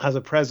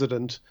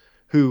president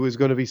who is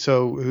going to be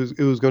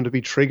who's going to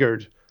be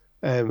triggered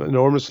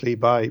enormously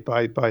by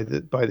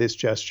this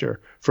gesture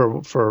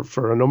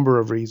for a number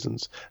of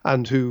reasons,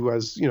 and who,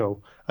 as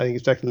I think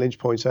as Declan Lynch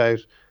points out,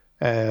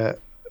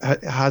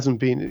 hasn't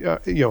been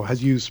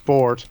has used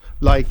sport,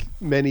 like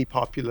many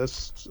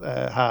populists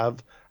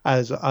have,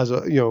 as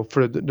a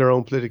for their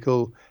own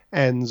political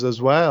ends as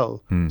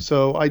well.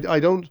 So I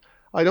don't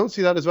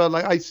see that as well.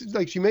 Like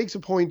she makes a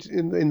point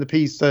in the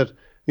piece that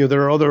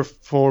there are other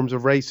forms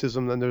of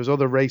racism, and there's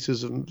other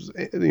racisms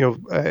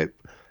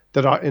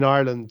that are in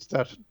Ireland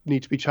that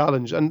need to be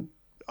challenged, and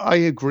I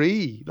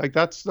agree. Like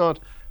that's not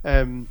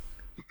up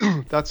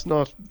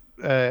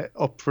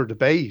for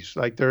debate.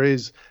 Like there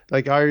is,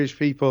 like, Irish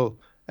people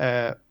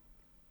are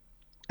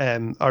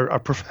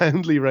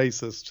profoundly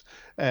racist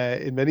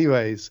in many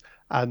ways,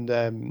 and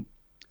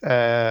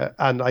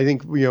I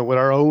think with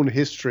our own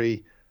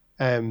history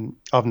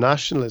of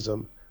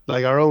nationalism,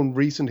 like our own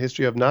recent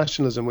history of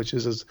nationalism, which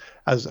is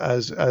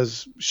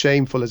as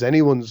shameful as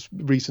anyone's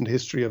recent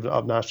history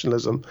of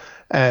nationalism,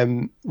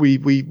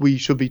 we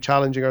should be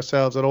challenging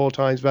ourselves at all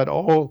times about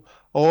all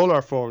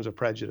our forms of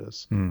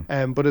prejudice.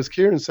 But as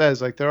Kieran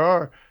says, like there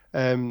are,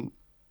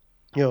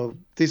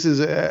 this is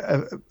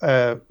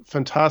a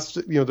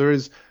fantastic, there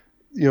is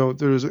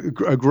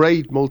a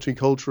great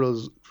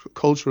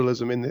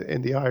multiculturalism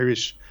in the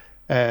Irish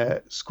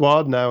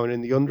squad now, and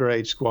in the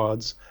underage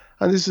squads,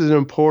 And this is an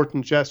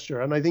important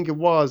gesture. And I think it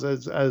was,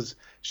 as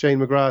Shane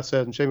McGrath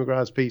said, and Shane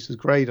McGrath's piece is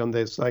great on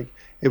this. Like,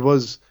 it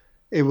was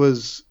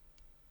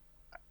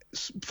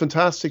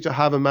fantastic to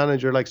have a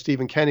manager like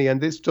Stephen Kenny, and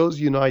this does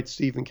unite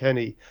Stephen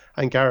Kenny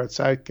and Gareth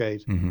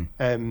Southgate.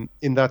 In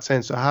that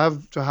sense, to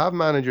have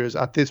managers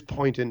at this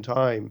point in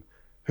time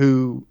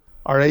who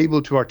are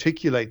able to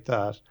articulate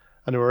that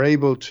and who are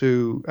able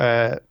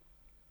to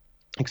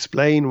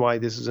explain why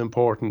this is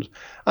important.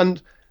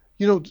 And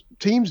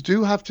teams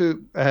do have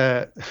to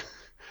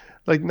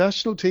like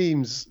national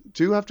teams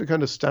do have to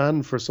kind of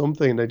stand for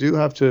something. They do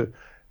have to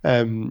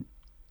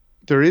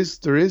there is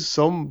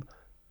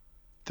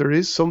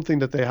something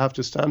that they have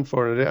to stand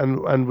for,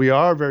 and we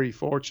are very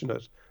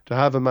fortunate to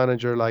have a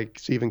manager like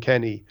Stephen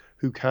Kenny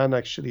who can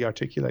actually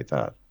articulate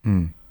that.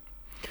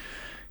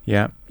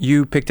 Yeah,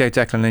 you picked out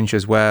Declan Lynch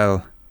as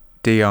well,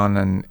 Dion,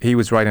 and he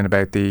was writing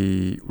about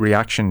the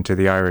reaction to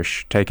the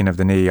Irish taking of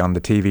the knee on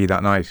the TV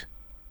that night.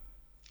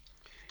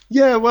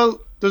 Yeah, well,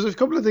 there's a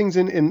couple of things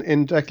in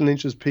Declan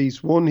Lynch's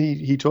piece. One,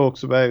 he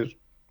talks about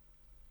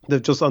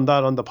just on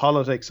the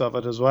politics of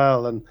it as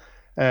well, and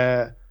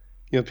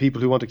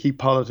people who want to keep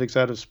politics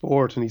out of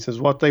sport. And he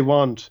says what they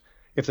want,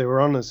 if they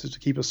were honest, is to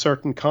keep a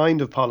certain kind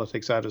of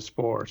politics out of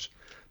sport,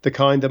 the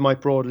kind that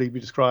might broadly be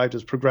described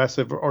as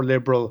progressive or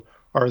liberal,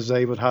 or as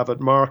they would have it,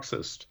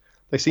 Marxist.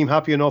 They seem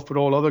happy enough with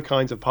all other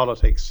kinds of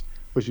politics,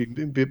 which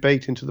have been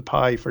baked into the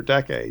pie for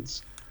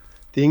decades.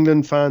 The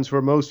England fans who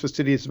are most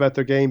fastidious about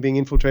their game being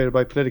infiltrated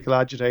by political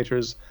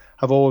agitators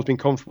have always been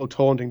comfortable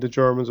taunting the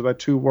Germans about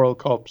 2 World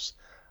Cups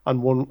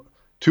and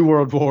 2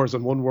 World Wars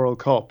and 1 World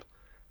Cup.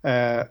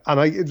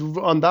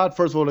 On that,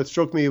 first of all, it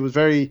struck me, it was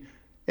very,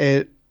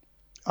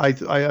 I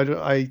don't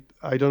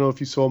know if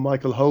you saw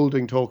Michael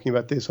Holding talking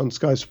about this on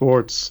Sky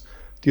Sports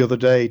the other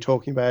day,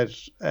 talking about,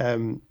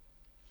 and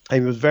he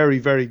was very,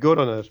 very good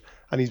on it.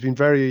 And he's been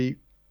very,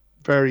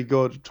 very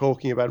good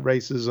talking about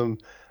racism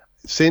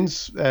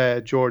since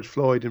George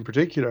Floyd in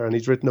particular, and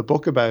he's written a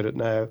book about it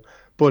now.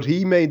 But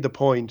he made the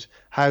point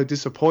how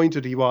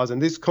disappointed he was,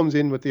 and this comes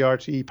in with the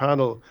RTE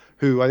panel,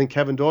 who I think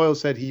Kevin Doyle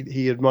said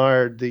he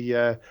admired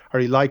or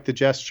he liked the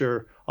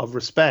gesture of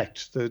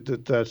respect that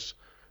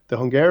the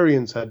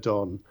Hungarians had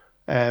done.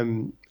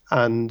 And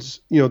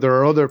there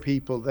are other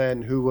people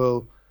then who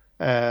will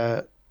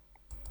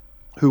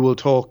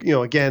talk.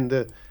 Again,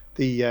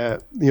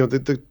 the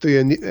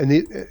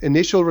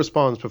initial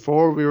response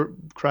before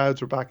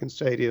crowds were back in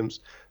stadiums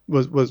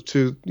was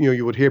to,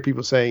 you would hear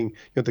people saying,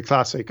 the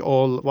classic,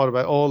 what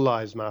about all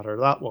lives matter,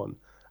 that one.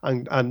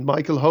 And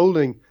Michael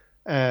Holding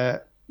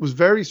was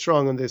very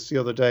strong on this the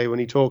other day when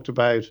he talked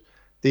about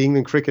the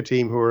England cricket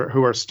team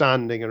who are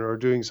standing and are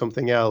doing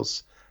something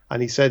else.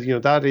 And he said,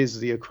 that is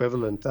the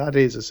equivalent. That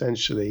is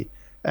essentially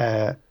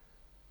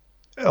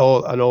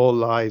all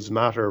lives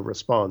matter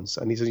response.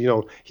 And he says,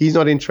 he's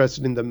not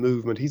interested in the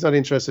movement. He's not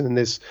interested in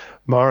this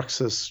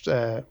Marxist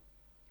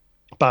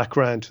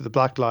background to the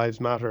Black Lives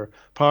Matter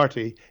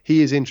party.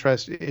 He is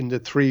interested in the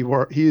 3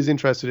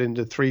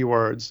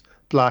 words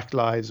Black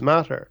Lives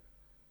Matter,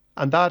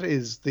 and that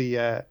is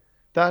the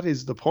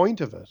point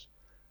of it.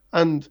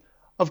 And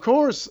of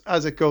course,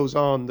 as it goes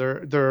on,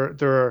 there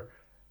are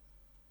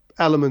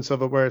elements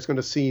of it where it's going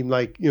to seem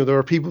like there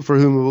are people for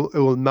whom it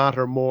will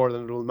matter more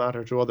than it will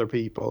matter to other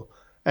people.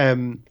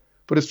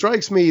 But it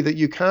strikes me that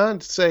you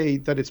can't say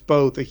that it's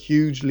both a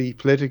hugely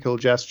political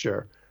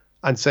gesture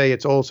and say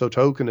it's also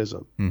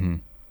tokenism.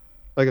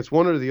 Like, it's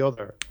one or the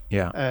other.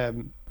 Yeah.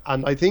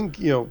 And I think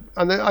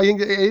I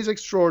think it is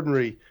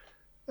extraordinary.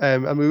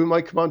 And we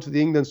might come on to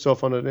the England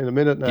stuff on it in a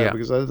minute now,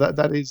 because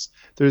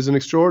there's an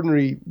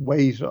extraordinary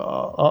weight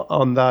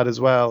on that as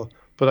well.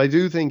 But I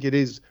do think it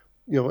is,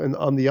 in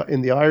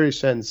the Irish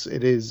sense,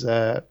 it is.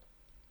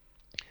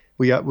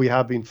 We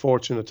have been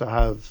fortunate to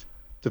have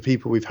the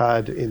people we've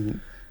had in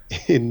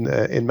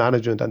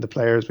management and the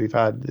players we've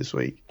had this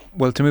week.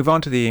 Well, to move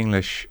on to the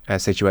English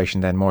situation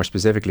then more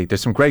specifically,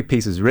 there's some great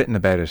pieces written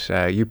about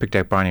it. You picked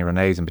out Barney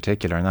Renee's in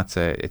particular, and it's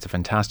a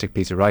fantastic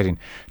piece of writing.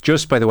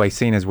 Just by the way,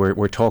 seeing as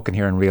we're talking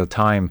here in real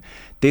time,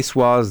 this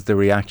was the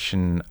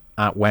reaction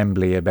at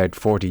Wembley about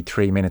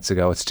 43 minutes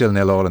ago. It's still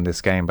 0-0 in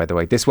this game, by the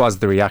way. This was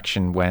the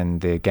reaction when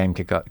the game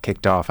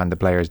kicked off and the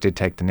players did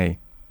take the knee.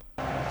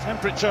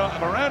 Temperature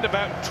of around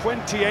about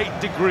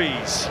 28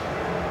 degrees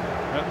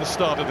at the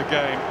start of the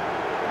game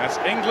as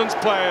England's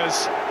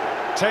players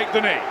take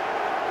the knee.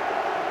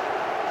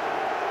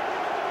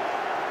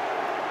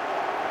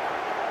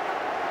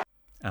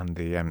 And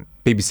the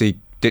BBC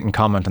didn't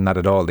comment on that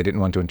at all. They didn't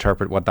want to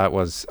interpret what that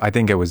was. I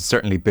think it was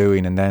certainly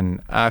booing, and then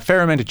a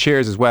fair amount of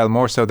cheers as well,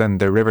 more so than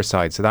the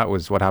Riverside. So that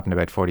was what happened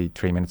about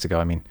 43 minutes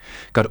ago. I mean,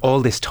 got all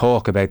this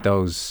talk about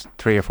those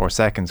 3 or 4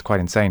 seconds, quite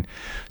insane.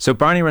 So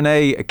Barney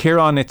Renee,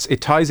 Kieran,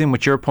 it ties in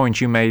with your point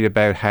you made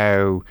about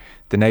how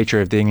the nature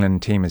of the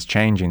England team is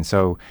changing.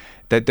 So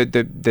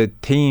the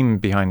theme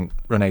behind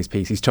Renee's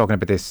piece, he's talking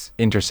about this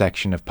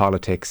intersection of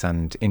politics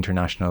and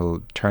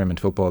international tournament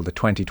football, the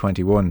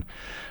 2021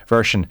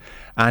 version.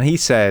 And he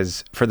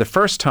says, for the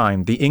first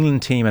time, the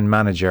England team and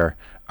manager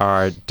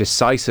are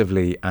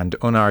decisively and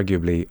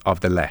unarguably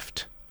of the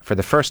left. for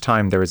the first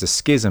time there is a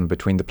schism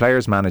between the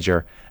players'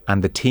 manager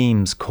and the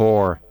team's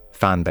core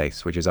fan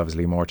base, which is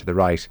obviously more to the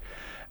right.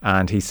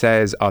 And he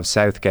says of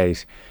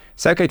Southgate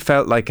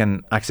felt like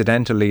an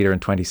accidental leader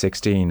in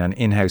 2016, an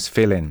in-house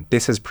fill-in.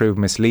 This has proved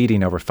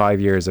misleading over 5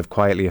 years of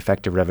quietly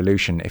effective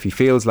revolution. If he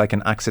feels like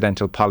an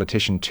accidental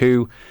politician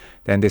too,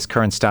 then this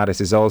current status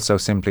is also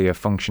simply a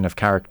function of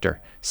character.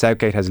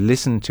 Southgate has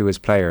listened to his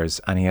players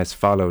and he has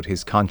followed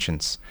his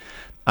conscience.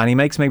 And he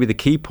makes maybe the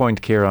key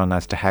point, Kieran,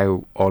 as to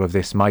how all of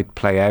this might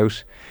play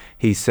out.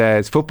 He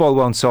says, football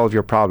won't solve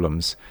your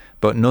problems,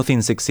 but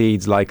nothing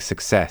succeeds like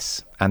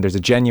success. And there's a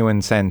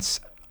genuine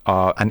sense,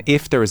 and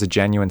if there is a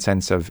genuine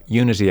sense of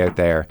unity out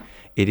there,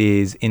 it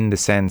is in the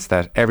sense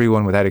that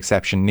everyone without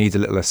exception needs a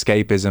little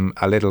escapism,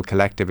 a little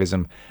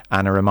collectivism,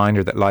 and a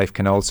reminder that life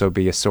can also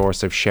be a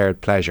source of shared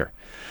pleasure.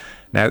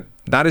 Now,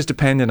 that is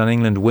dependent on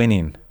England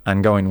winning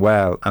and going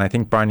well. And I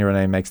think Barney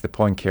Ronay makes the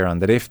point, Kieran,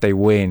 that if they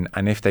win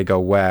and if they go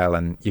well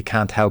and you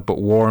can't help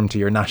but warm to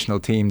your national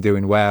team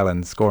doing well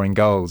and scoring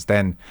goals,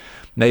 then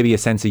maybe a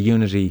sense of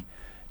unity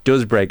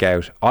does break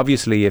out.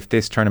 Obviously, if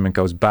this tournament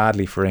goes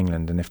badly for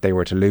England and if they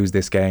were to lose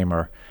this game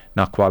or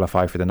not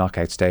qualify for the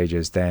knockout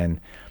stages, then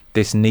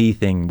this knee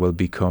thing will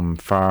become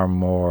far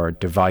more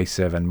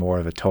divisive and more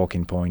of a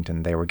talking point,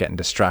 and they were getting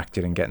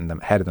distracted and getting them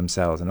ahead of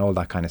themselves and all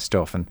that kind of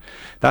stuff. And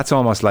that's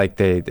almost like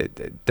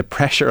the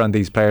pressure on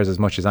these players as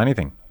much as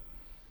anything.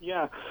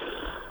 Yeah.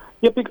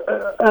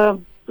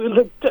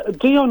 Look,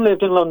 Dion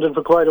lived in London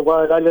for quite a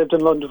while. I lived in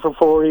London for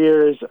 4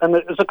 years, and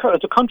it's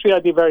a country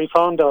I'd be very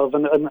fond of,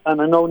 and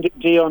I know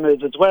Dion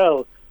is as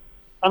well.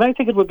 And I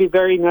think it would be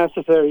very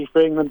necessary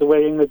for England, the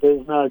way England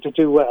is now, to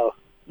do well,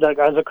 like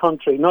as a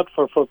country, not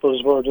for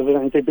football's world or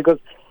anything, because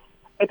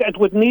it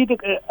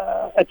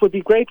would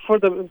be great for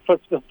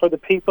the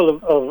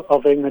people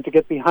of England to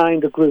get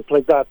behind a group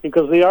like that,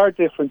 because they are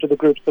different to the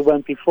groups that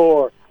went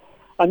before.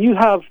 And you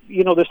have,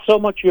 there's so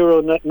much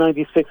Euro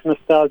 96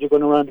 nostalgia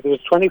going around, because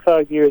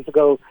 25 years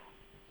ago,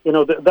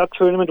 that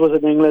tournament was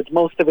in England.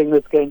 Most of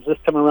England's games this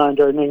time around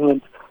are in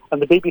England, and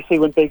the BBC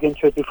went big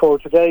into it before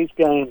today's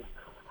game.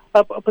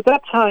 But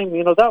that time,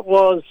 that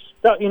was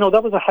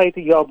a height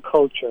of yob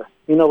culture.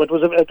 It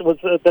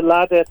was the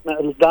lads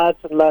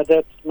and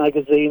ladettes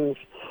magazines.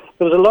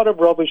 There was a lot of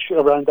rubbish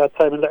around that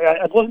time, and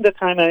it wasn't a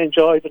time I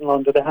enjoyed in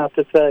London, I have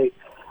to say.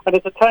 And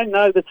it's a time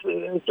now that's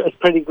it's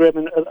pretty grim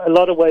in a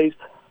lot of ways.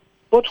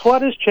 But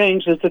what has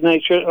changed is the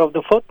nature of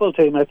the football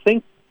team. I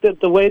think that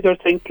the way they're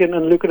thinking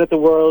and looking at the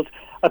world,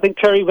 I think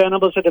Terry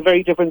Venables had a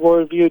very different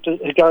worldview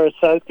to Gareth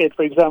Southgate,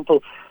 for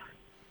example.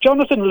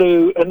 Jonathan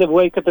Liu, in the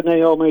wake of the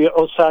Naomi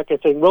Osaka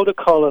thing, wrote a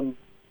column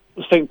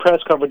saying press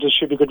conferences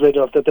should be got rid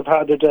of, that they've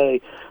had their day.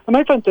 And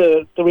I found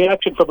the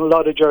reaction from a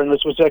lot of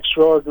journalists was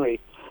extraordinary.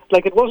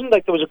 Like, it wasn't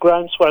like there was a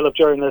groundswell of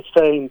journalists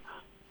saying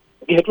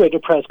get rid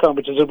of press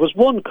conferences. It was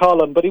one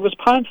column, but he was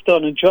pounced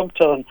on and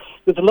jumped on.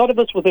 Because a lot of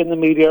us within the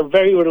media are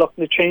very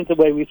reluctant to change the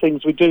way we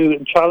do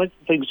and challenge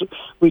the things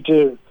we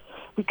do.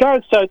 But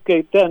Gareth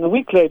Southgate then, a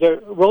week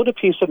later, wrote a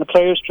piece in the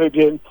Players'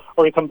 Tribune,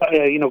 or he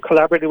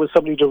collaborated with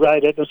somebody to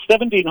write it. It was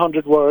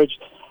 1,700 words,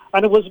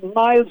 and it was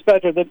miles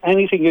better than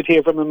anything you'd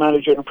hear from a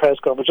manager in a press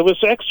conference. It was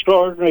an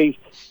extraordinary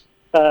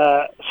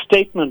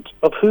statement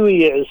of who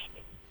he is,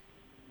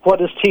 what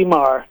his team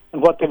are,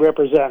 and what they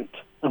represent,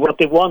 and what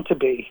they want to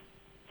be.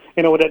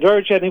 I'd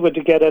urge anyone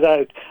to get it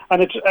out.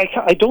 And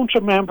I don't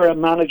remember a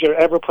manager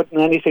ever putting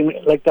anything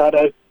like that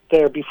out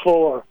there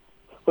before,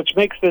 which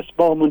makes this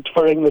moment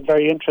for England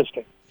very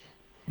interesting.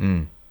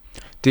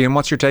 Dion,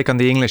 what's your take on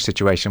the English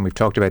situation? We've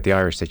talked about the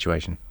Irish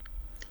situation.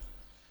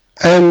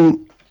 Well,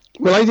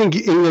 I think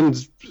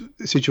England's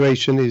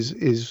situation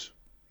is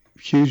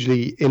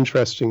hugely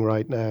interesting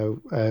right now.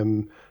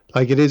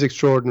 It is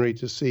extraordinary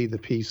to see the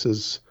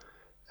pieces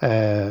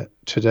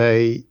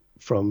today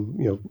from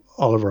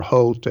Oliver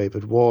Holt,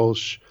 David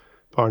Walsh,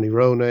 Barney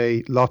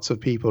Ronay, lots of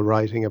people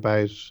writing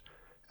about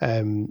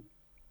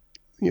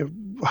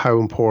how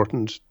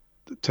important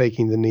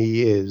taking the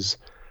knee is,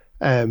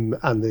 and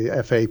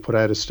the FA put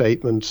out a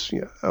statement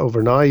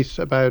overnight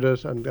about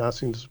it and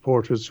asking the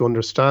supporters to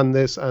understand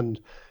this. And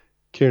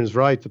Kieran's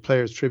right, the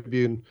Players'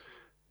 Tribune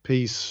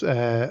piece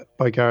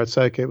by Gareth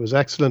Southgate was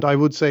excellent. I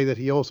would say that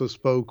he also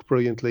spoke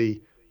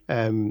brilliantly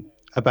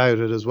about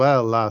it as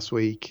well last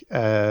week,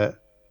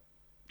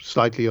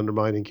 slightly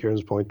undermining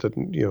Kieran's point that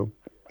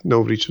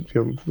nobody should,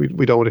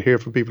 we don't want to hear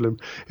from people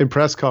in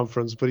press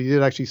conference, but he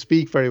did actually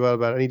speak very well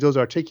about it, and he does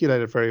articulate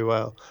it very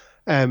well.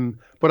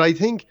 But I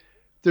think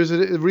there's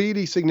a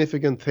really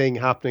significant thing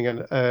happening,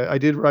 and I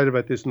did write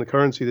about this in the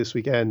Currency this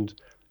weekend.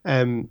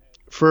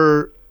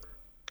 For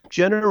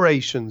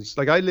generations,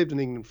 like I lived in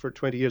England for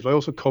 20 years, but I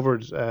also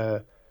covered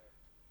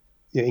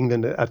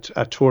England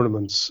at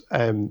tournaments,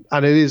 and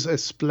it is a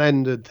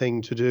splendid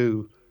thing to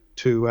do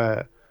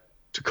to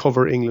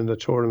cover England at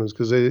tournaments,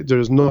 because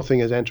there's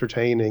nothing as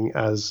entertaining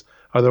as,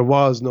 or there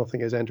was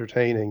nothing as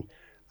entertaining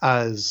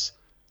as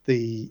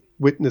the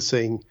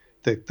witnessing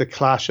the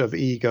clash of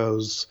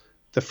egos,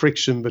 the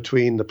friction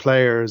between the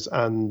players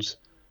and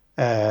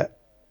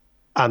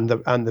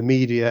the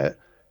media,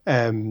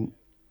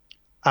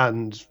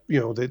 and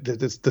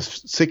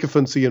the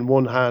sycophancy in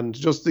one hand,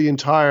 just the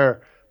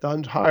entire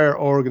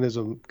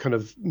organism kind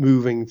of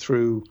moving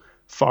through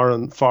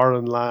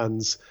foreign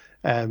lands,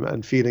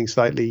 and feeling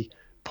slightly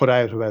put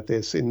out about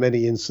this in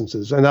many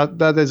instances. And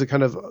that is a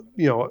kind of,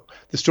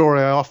 the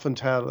story I often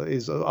tell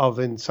is of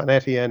in Saint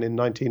Etienne in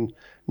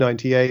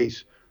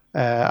 1998,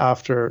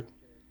 after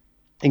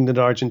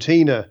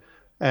England-Argentina,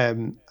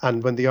 and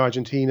when the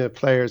Argentina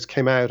players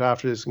came out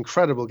after this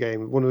incredible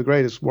game, one of the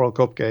greatest World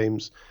Cup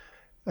games,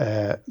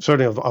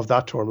 certainly of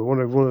that tournament,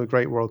 one of the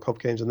great World Cup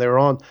games, and they were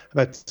on,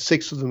 about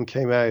 6 of them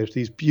came out,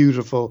 these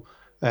beautiful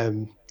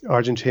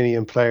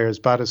Argentinian players,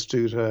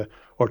 Batistuta,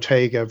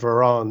 Ortega,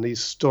 Varane,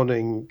 these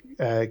stunning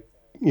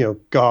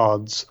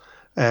gods,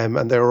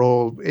 and they were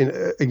all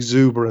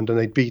exuberant, and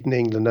they'd beaten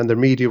England, and their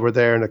media were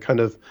there in a kind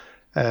of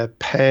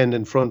pen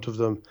in front of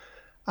them.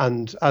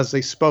 And as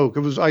they spoke, it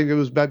was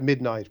about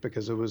midnight,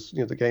 because it was,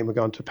 the game had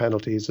gone to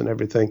penalties and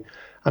everything.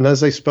 And as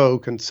they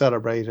spoke and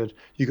celebrated,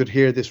 you could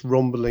hear this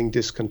rumbling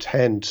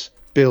discontent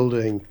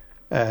building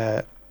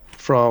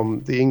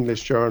from the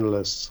English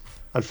journalists.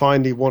 And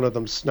finally, one of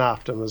them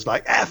snapped and was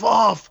like, "F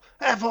off,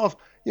 F off!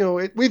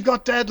 We've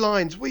got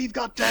deadlines."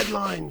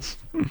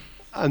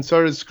 And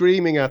started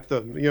screaming at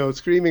them,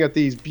 screaming at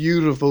these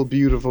beautiful,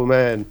 beautiful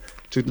men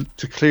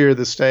to clear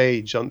the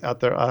stage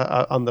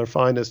on their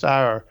finest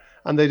hour.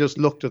 And they just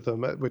looked at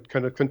them with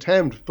kind of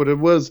contempt. But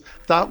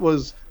that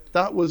was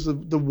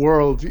the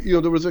world.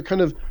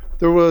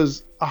 There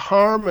was a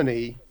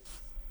harmony,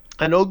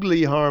 an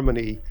ugly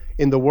harmony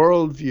in the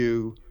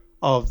worldview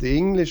of the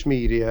English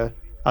media,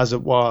 as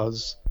it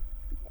was,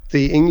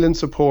 the England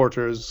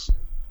supporters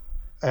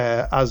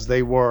as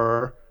they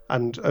were,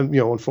 and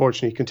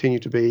unfortunately continue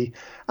to be,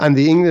 and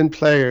the England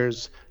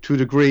players to a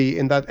degree,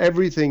 in that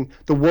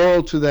the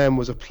world to them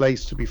was a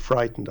place to be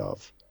frightened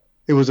of.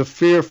 It was a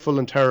fearful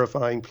and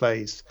terrifying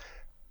place.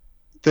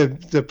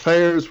 The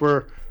players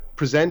were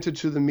presented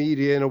to the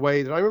media in a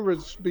way that I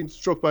remember being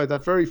struck by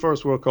that very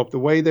first World Cup. The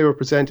way they were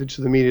presented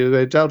to the media,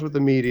 they dealt with the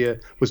media,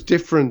 was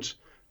different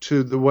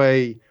to the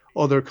way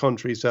other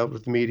countries dealt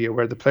with the media,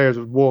 where the players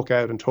would walk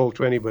out and talk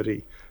to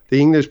anybody.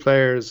 The English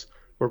players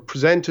were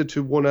presented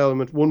to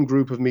one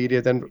group of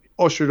media, then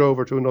ushered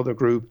over to another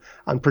group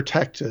and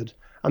protected.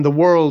 And the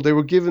world, they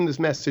were given this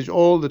message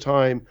all the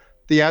time: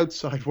 the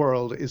outside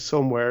world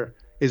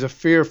is a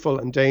fearful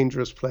and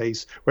dangerous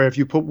place, where if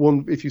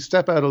you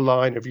step out of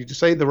line, if you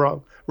say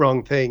the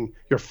wrong thing,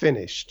 you're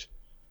finished.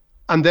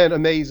 And then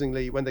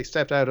amazingly, when they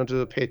stepped out onto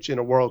the pitch in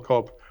a World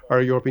Cup or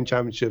a European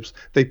Championships,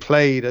 they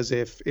played as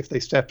if they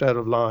stepped out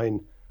of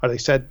line or they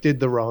did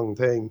the wrong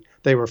thing,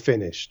 they were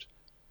finished.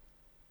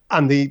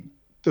 And the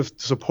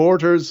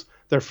supporters,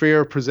 their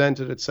fear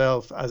presented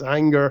itself as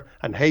anger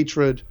and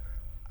hatred,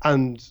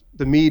 and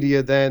the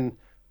media then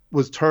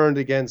was turned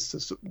against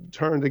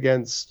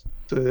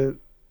the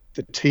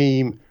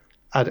team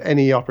at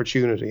any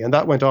opportunity. And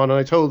that went on. And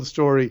I told the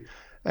story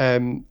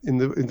in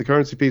the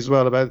Currency piece as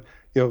well about,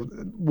 at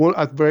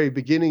the very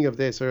beginning of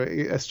this, or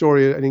a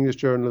story an English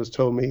journalist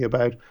told me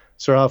about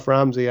Sir Alf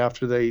Ramsey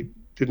after they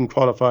didn't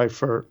qualify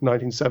for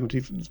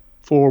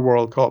 1974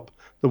 World Cup,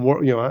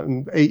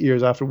 and 8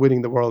 years after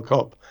winning the World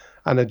Cup.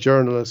 And a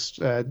journalist,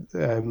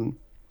 one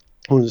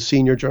of the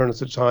senior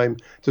journalists at the time,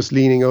 just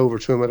leaning over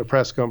to him at a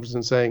press conference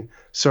and saying,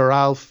 "Sir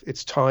Alf,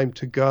 it's time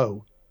to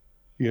go."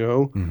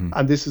 Mm-hmm.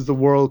 And this is the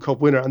World Cup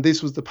winner. And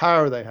this was the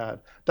power they had.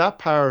 That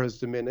power has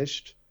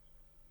diminished.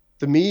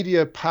 The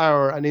media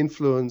power and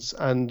influence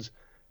and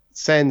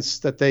sense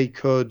that they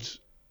could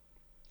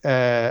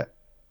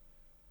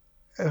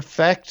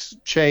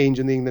affect change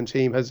in the England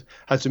team has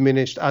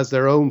diminished as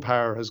their own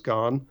power has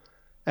gone.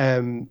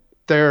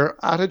 Their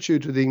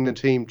attitude to the England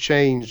team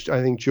changed,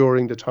 I think,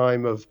 during the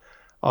time of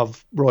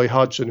Roy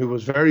Hodgson, who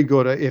was very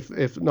good at,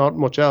 if not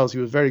much else, he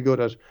was very good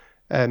at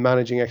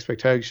managing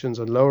expectations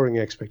and lowering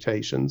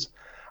expectations.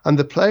 And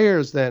the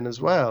players then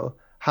as well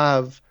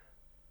have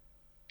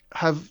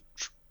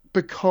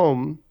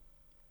become,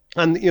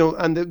 and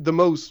the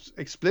most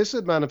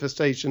explicit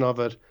manifestation of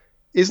it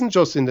isn't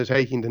just in the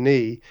taking the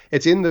knee.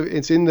 It's in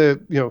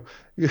the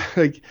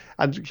like,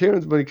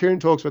 and when Kieran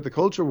talks about the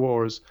culture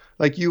wars,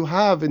 like you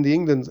have in the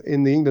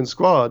England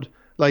squad,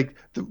 like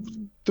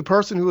the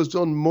person who has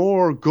done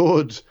more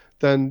good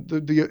than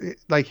the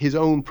like his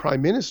own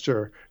prime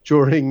minister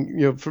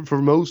during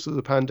for most of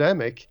the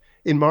pandemic,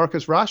 in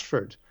Marcus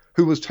Rashford,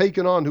 who was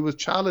taken on, who was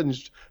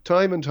challenged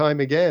time and time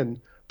again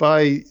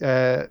by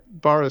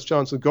Boris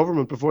Johnson's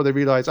government before they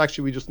realised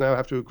actually we just now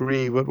have to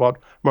agree with what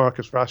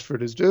Marcus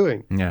Rashford is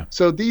doing. Yeah.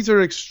 So these are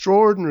an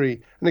extraordinary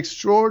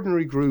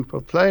group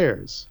of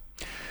players,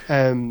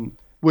 who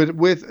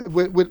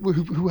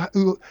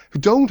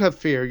don't have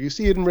fear. You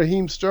see it in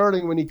Raheem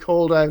Sterling when he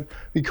called out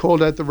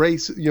the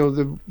race,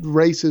 the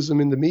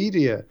racism in the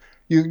media.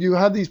 You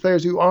have these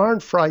players who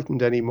aren't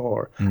frightened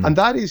anymore, and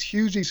that is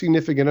hugely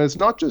significant. And it's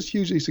not just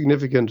hugely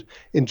significant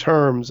in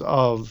terms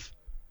of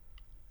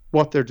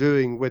what they're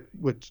doing with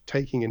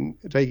taking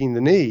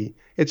the knee.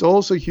 It's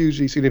also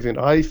hugely significant,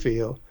 I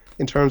feel,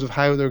 in terms of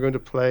how they're going to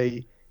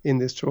play in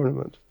this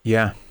tournament.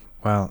 Yeah.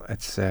 Well,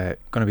 it's going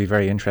to be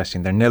very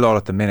interesting. They're 0-0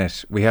 at the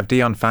minute. We have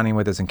Dion Fanning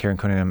with us and Kieran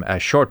Cunningham. A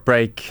short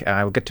break.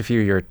 We'll get to a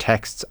few of your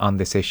texts on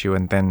this issue,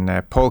 and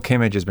then Paul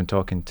Kimmage has been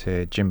talking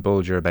to Jim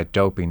Bulger about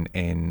doping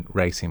in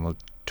racing. We'll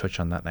touch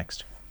on that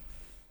next.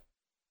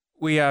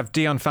 We have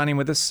Dion Fanning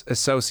with us,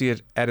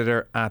 Associate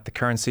Editor at The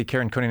Currency.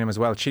 Kieran Cunningham as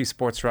well, Chief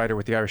Sports Writer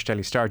with the Irish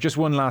Daily Star. Just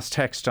one last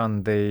text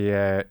on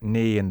the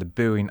knee and the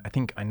booing.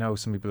 I know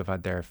some people have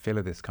had their fill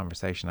of this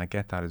conversation. I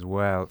get that as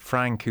well.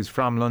 Frank, who's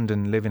from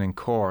London, living in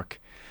Cork,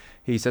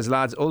 he says,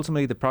 lads,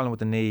 ultimately the problem with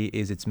the knee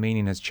is its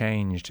meaning has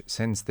changed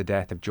since the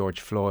death of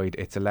George Floyd.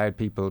 It's allowed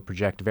people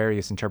project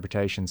various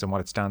interpretations on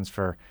what it stands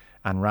for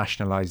and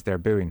rationalise their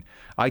booing.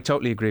 I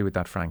totally agree with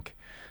that, Frank.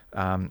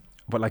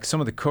 But like some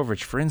of the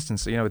coverage, for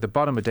instance, at the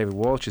bottom of David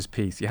Walsh's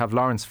piece, you have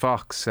Lawrence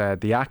Fox,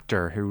 the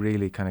actor who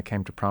really kind of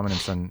came to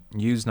prominence on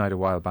Newsnight a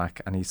while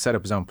back, and he set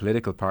up his own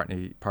political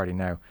party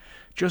now.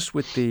 Just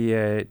with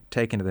the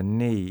taking of the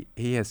knee,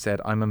 he has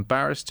said, I'm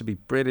embarrassed to be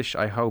British.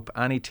 I hope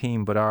any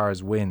team but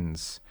ours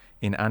wins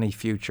in any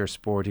future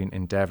sporting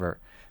endeavour.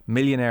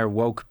 Millionaire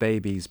woke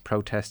babies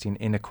protesting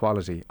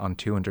inequality on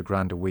 200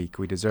 grand a week.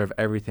 We deserve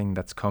everything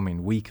that's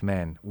coming. Weak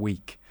men,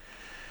 weak.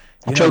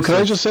 Joe, can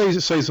I just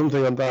say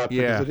something on that?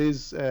 Yeah.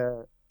 Because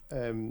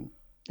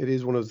it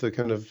is one of the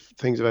kind of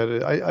things about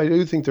it. I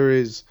do think there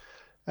is,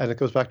 and it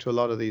goes back to a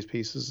lot of these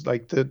pieces,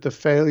 like the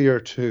failure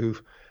to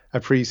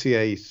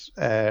appreciate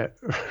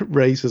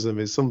racism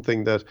is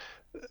something that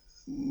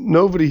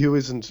nobody who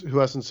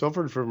hasn't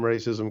suffered from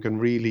racism can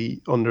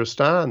really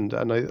understand.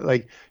 And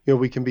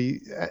we can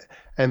be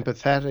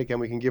empathetic and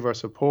we can give our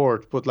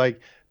support, but like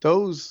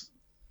those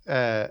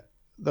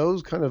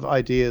kind of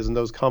ideas and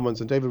those comments,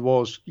 and David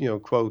Walsh,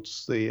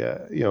 quotes the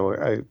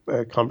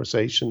a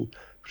conversation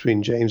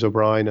between James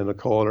O'Brien and a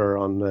caller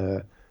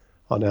on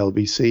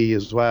LBC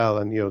as well,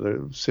 and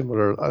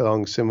they're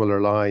along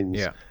similar lines.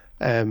 Yeah.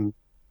 And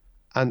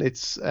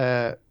it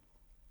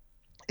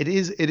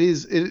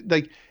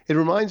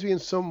reminds me in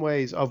some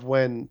ways of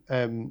when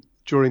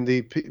during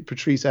the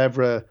Patrice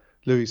Evra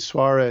Luis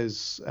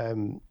Suarez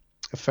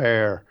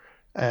affair,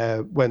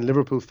 when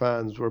Liverpool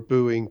fans were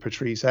booing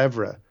Patrice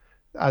Evra.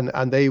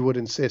 And they would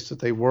insist that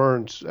they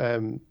weren't,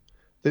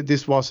 that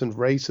this wasn't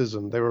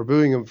racism. They were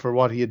booing him for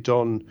what he had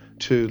done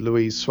to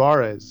Luis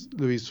Suarez.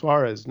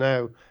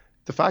 Now,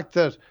 the fact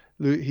that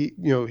Luis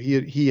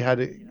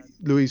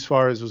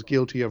Suarez was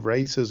guilty of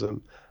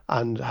racism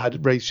and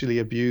had racially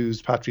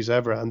abused Patrice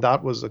Evra, and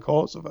that was the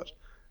cause of it,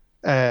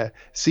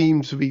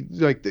 seemed to be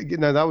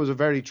now that was a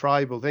very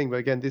tribal thing, but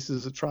again, this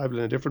is a tribal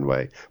in a different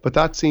way. But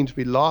that seemed to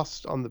be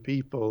lost on the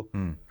people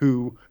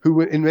who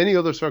in many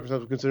other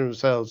circumstances consider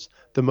themselves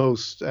the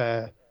most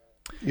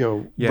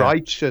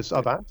righteous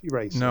of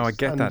anti-racists. No, I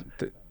get that.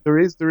 There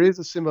is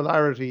a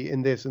similarity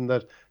in this, in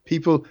that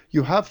people,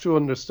 you have to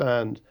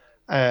understand,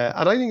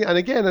 and I think, and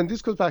again, and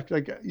this goes back,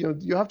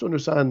 you have to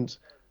understand,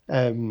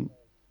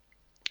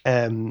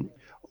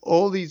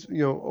 all these,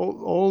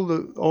 all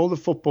the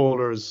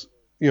footballers,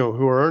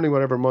 who are earning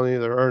whatever money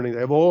they're earning,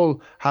 they've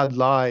all had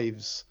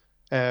lives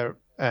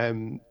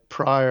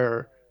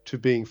prior to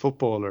being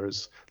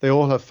footballers. They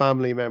all have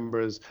family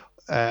members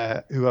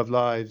who have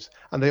lives,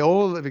 and they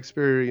all have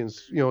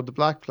experienced, the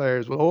black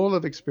players will all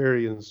have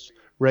experienced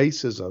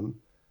racism,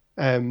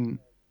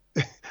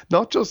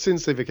 not just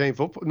since they became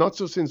not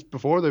just since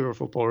before they were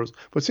footballers,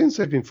 but since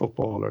they've been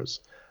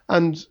footballers.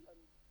 And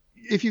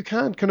if you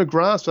can't kind of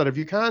grasp that, if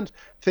you can't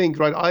think,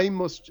 right, I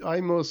must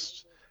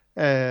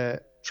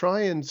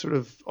try and sort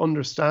of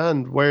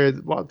understand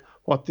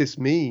what this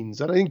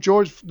means. And I think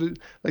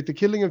the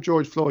killing of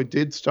George Floyd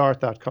did start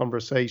that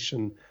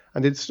conversation,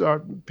 and did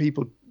start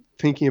people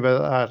thinking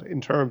about that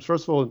in terms,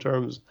 first of all, in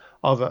terms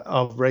of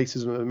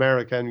racism in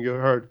America. And you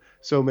heard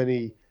so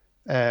many,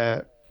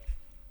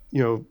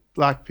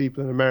 black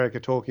people in America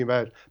talking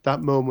about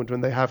that moment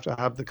when they have to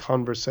have the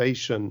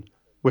conversation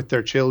with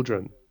their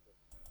children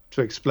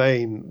to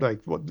explain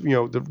what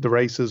the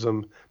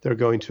racism they're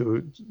going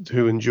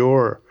to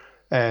endure.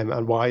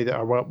 And why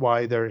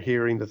they're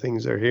hearing the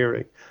things they're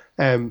hearing,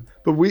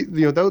 but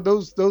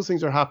those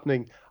things are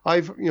happening.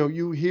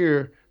 You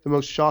hear the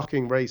most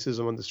shocking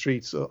racism on the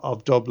streets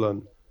of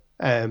Dublin,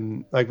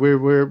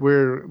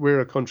 we're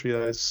a country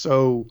that is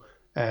so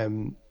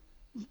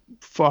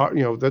far,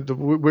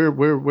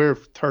 we're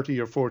 30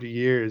 or 40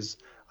 years,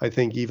 I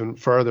think, even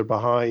further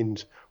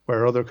behind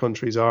where other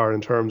countries are in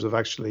terms of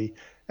actually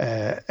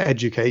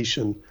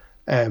education,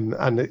 and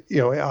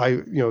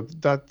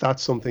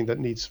that's something that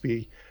needs to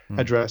be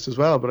addressed as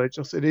well. But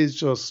it is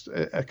just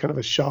a kind of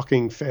a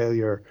shocking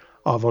failure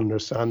of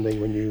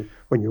understanding when you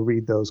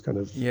read those kind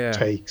of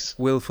takes,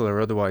 willful or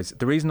otherwise.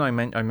 The reason I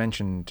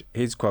mentioned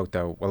his quote,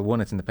 though, well,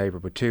 one, it's in the paper,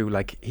 but two,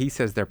 he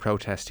says they're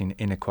protesting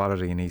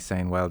inequality, and he's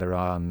saying, well, they're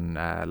on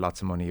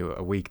lots of money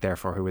a week,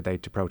 therefore who are they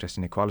to protest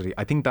inequality?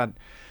 I think that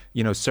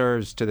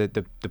serves to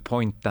the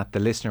point that the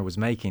listener was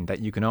making, that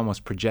you can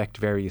almost project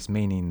various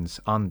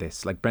meanings on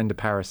this. Like Brenda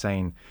Power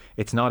saying,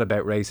 it's not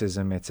about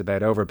racism, it's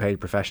about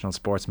overpaid professional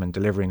sportsmen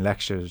delivering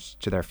lectures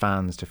to their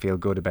fans to feel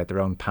good about their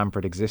own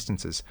pampered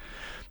existences.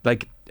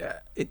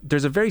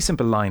 there's a very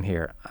simple line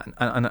here,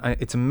 and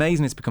it's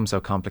amazing it's become so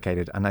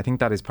complicated, and I think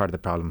that is part of the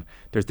problem.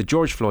 There's the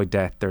George Floyd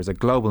death, there's a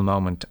global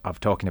moment of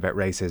talking about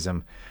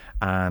racism,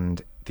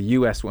 and the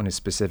US one is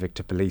specific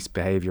to police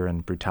behaviour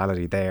and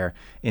brutality there.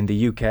 In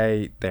the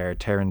UK, they're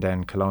tearing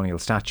down colonial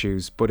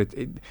statues, but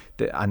it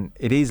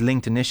is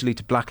linked initially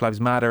to Black Lives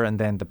Matter, and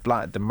then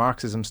the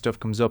Marxism stuff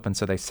comes up, and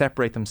so they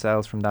separate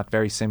themselves from that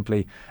very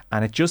simply,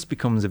 and it just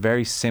becomes a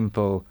very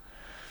simple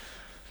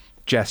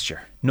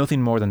gesture, nothing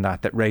more than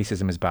that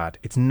racism is bad.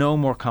 It's no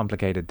more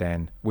complicated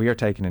than we are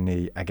taking a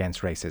knee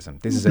against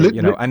racism. This is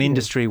an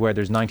industry where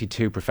there's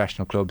 92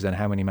 professional clubs and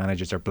how many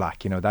managers are black.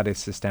 That is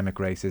systemic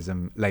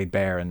racism laid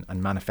bare and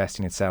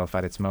manifesting itself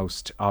at its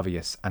most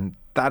obvious, and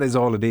that is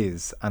all it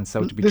is. And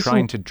so to be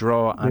trying to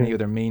draw any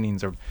other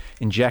meanings or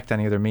inject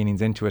any other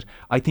meanings into it,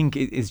 I think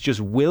it is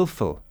just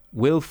willful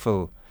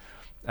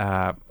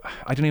I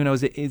don't even know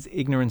is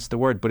ignorance the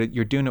word, but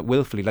you're doing it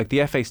willfully. Like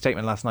the FA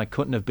statement last night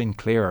couldn't have been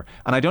clearer,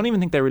 and I don't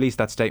even think they released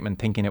that statement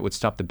thinking it would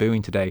stop the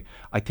booing today.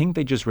 I think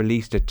they just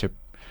released it to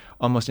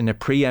almost in a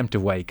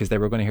preemptive way, because they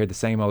were going to hear the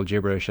same old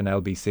gibberish on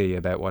LBC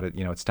about what it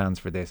stands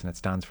for this and it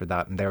stands for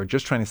that, and they were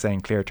just trying to say in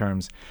clear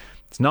terms,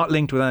 it's not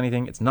linked with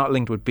anything, it's not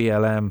linked with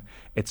BLM,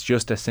 it's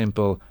just a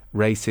simple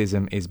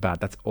racism is bad.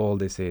 That's all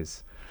this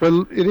is.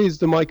 Well, it is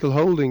the Michael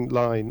Holding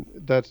line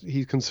that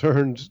he's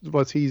concerned.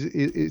 What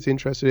he's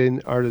interested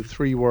in are the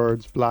 3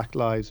 words Black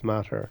Lives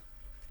Matter.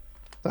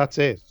 That's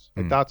it.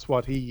 That's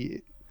what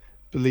he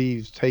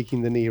believes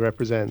taking the knee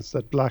represents,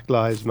 that Black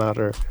Lives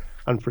Matter,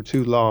 and for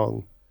too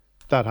long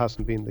that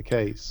hasn't been the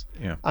case.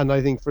 Yeah. And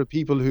I think for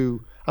people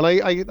who, and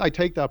I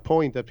take that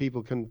point that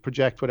people can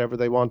project whatever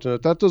they want in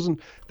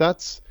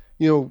it.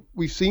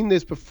 We've seen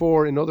this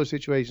before in other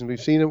situations. We've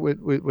seen it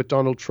with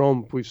Donald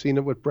Trump. We've seen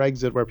it with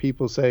Brexit, where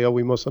people say,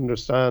 we must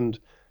understand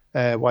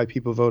why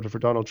people voted for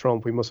Donald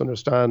Trump. We must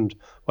understand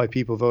why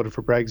people voted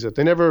for Brexit.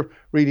 They never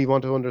really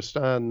want to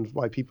understand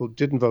why people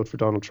didn't vote for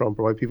Donald Trump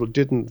or why people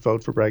didn't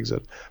vote for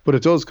Brexit. But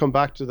it does come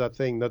back to that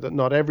thing that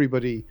not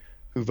everybody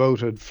who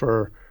voted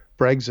for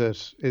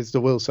Brexit is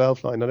the Will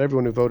Self line. Not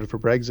everyone who voted for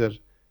Brexit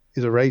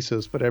is a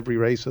racist, but every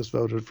racist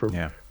voted for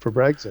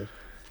Brexit.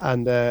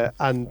 And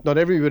not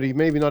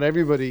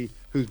everybody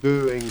who's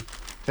booing,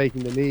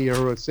 taking the knee, or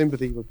who has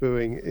sympathy with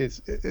booing is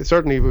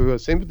certainly who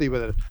has sympathy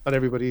with it. Not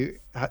everybody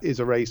is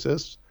a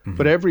racist,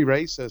 but every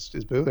racist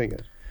is booing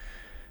it.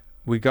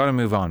 We got to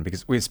move on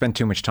because we've spent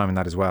too much time on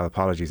that as well.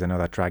 Apologies, I know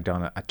that dragged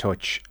on a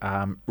touch.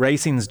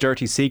 Racing's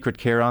dirty secret,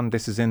 Kieran.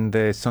 This is in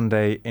the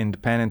Sunday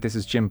Independent. This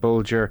is Jim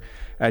Bolger.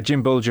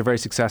 Jim Bolger, very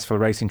successful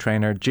racing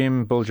trainer.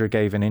 Jim Bolger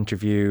gave an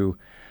interview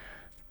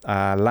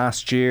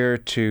last year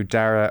to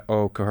Dara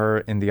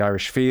O'Cahir in the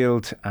Irish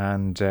Field,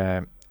 and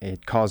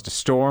it caused a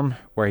storm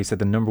where he said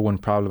the number one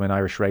problem in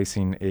Irish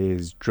racing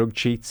is drug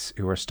cheats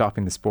who are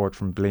stopping the sport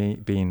from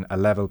being a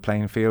level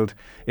playing field.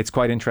 It's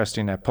quite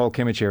interesting. Paul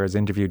Kimmage here has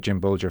interviewed Jim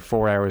Bolger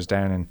 4 hours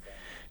down in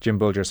Jim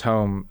Bolger's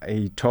home.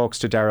 He talks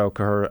to Dara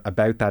O'Cahir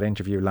about that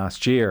interview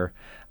last year,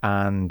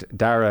 and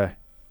Dara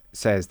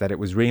says that it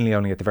was really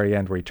only at the very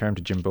end where he turned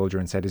to Jim Bolger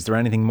and said, is there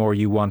anything more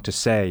you want to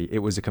say? It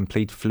was a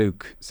complete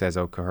fluke, says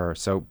O'Cahir.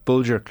 So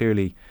Bolger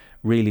clearly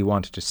really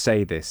wanted to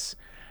say this,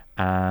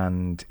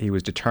 and he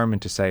was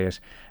determined to say it.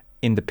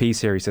 In the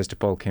piece here, he says to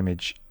Paul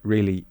Kimmage,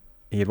 really,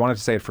 he had wanted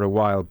to say it for a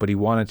while, but he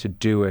wanted to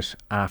do it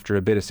after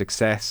a bit of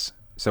success,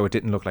 so it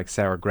didn't look like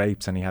sour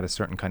grapes, and he had a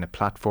certain kind of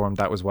platform.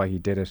 That was why he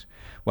did it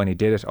when he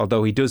did it.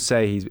 Although he does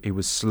say he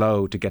was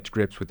slow to get to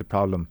grips with the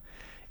problem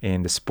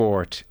in the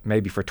sport.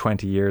 Maybe for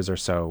 20 years or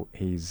so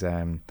he's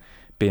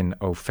been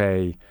au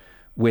fait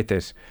with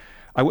it.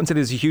 I wouldn't say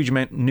there's a huge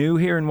amount new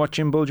here in what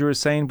Jim Bolger is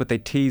saying, but they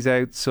tease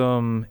out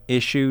some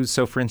issues.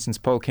 So for instance,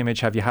 Paul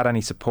Kimmage, have you had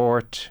any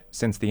support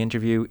since the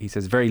interview? He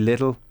says very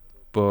little,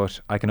 but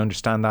I can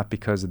understand that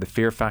because of the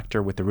fear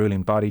factor with the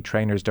ruling body.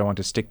 Trainers don't want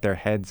to stick their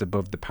heads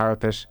above the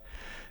parapet.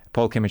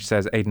 Paul Kimmage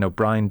says Aidan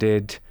O'Brien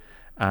did,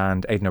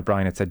 and Aidan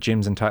O'Brien had said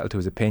Jim's entitled to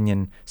his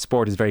opinion.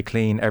 Sport is very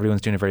clean,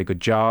 everyone's doing a very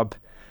good job.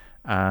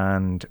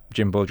 And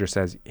Jim Bolger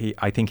says,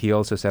 I think he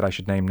also said I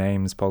should name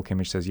names. Paul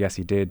Kimmage says, yes,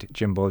 he did.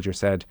 Jim Bolger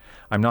said,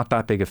 I'm not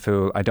that big a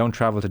fool. I don't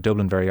travel to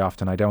Dublin very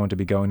often. I don't want to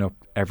be going up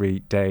every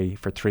day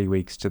for 3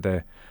 weeks to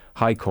the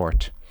High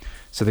Court.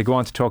 So they go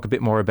on to talk a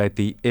bit more about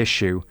the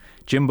issue.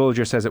 Jim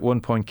Bolger says at one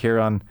point,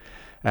 Kieran,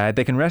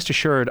 they can rest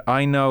assured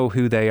I know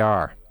who they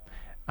are.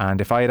 And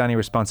if I had any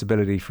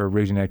responsibility for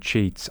rooting out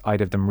cheats,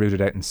 I'd have them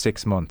rooted out in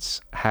 6 months.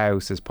 How,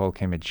 says Paul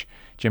Kimmage.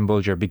 Jim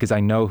Bolger, because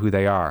I know who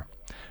they are.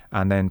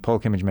 And then Paul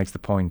Kimmage makes the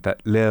point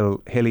that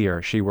Lil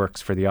Hillier, she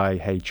works for the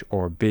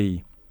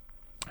IHRB,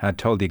 had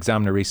told the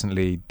Examiner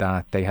recently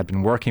that they had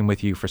been working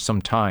with you for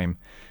some time.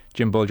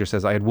 Jim Bolger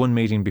says, I had one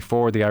meeting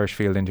before the Irish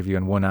Field interview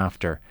and one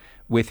after.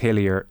 With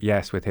Hillier,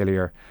 yes, with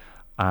Hillier.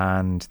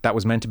 And that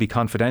was meant to be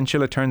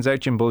confidential, it turns out.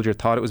 Jim Bolger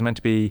thought it was meant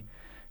to be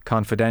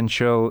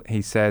confidential,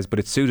 he says, but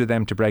it suited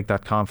them to break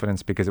that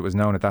confidence because it was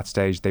known at that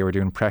stage they were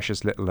doing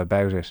precious little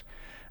about it.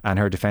 And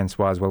her defence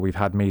was, well, we've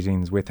had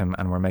meetings with him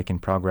and we're making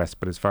progress,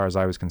 but as far as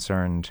I was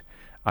concerned,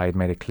 I had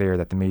made it clear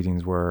that the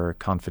meetings were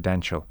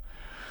confidential.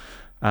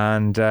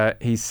 And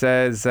he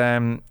says,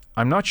 I'm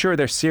not sure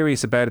they're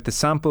serious about it. The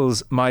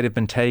samples might have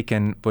been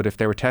taken, but if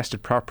they were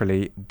tested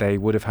properly, they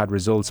would have had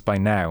results by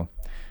now.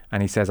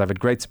 And he says, I've had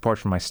great support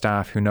from my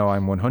staff who know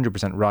I'm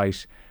 100%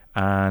 right,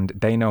 and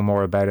they know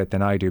more about it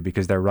than I do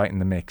because they're right in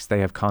the mix.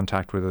 They have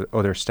contact with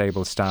other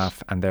stable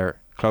staff and they're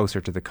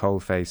closer to the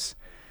coalface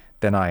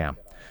than I am.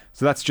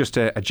 So that's just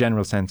a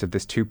general sense of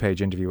this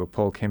 2-page interview with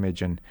Paul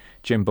Kimmage and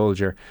Jim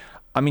Bulger.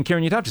 I mean,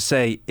 Kieran, you'd have to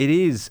say it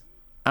is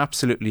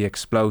absolutely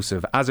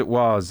explosive, as it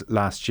was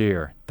last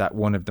year, that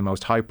one of the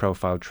most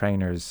high-profile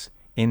trainers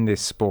in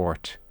this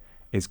sport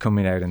is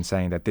coming out and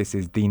saying that this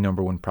is the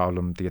number one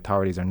problem. The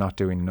authorities are not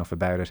doing enough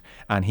about it,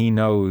 and he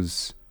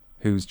knows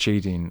who's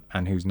cheating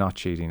and who's not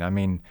cheating. I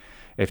mean,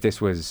 if this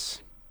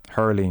was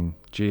hurling,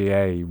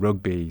 GAA,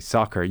 rugby,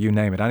 soccer, you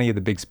name it, any of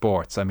the big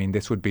sports, I mean,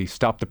 this would be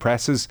stop the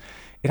presses.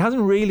 It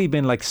hasn't really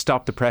been like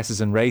stop the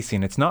presses in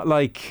racing. It's not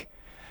like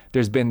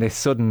there's been this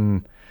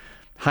sudden,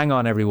 hang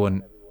on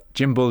everyone,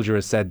 Jim Bulger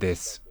has said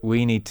this,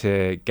 we need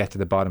to get to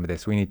the bottom of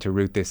this, we need to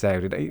root this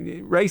out.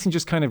 Racing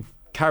just kind of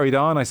carried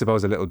on, I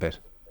suppose, a little bit.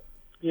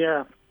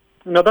 Yeah,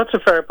 no, that's a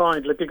fair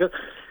point, because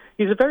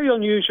he's a very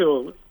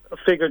unusual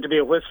figure to be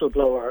a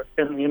whistleblower.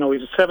 And, you know,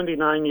 he's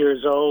 79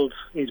 years old.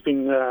 He's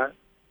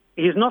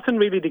nothing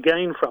really to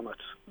gain from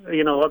it,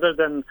 you know, other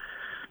than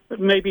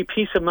maybe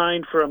peace of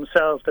mind for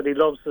himself that he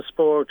loves the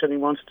sport and he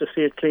wants to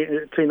see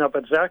it clean up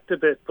its act a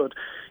bit. But,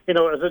 you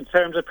know, as in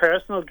terms of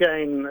personal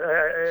gain,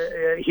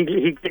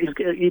 he's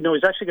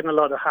actually getting a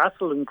lot of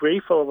hassle and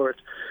grief over it.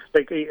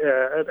 Like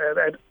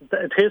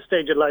at his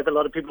stage of life, a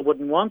lot of people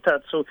wouldn't want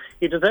that. So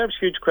he deserves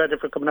huge credit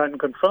for coming out and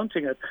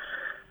confronting it.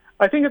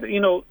 I think, you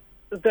know,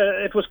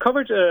 it was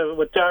covered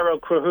with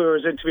Darragh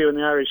Crahure's interview in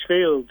the Irish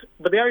Field,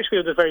 but the Irish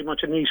Field is very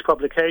much a niche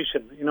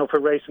publication, you know, for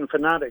racing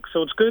fanatics.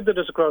 So it's good that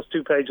it's across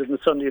 2 pages in the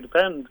Sunday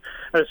Independent,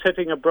 and it's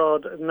hitting a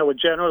broad, you know, a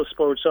general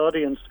sports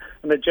audience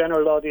and a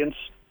general audience,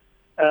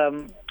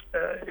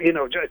 you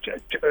know,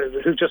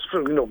 who just,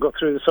 you know, go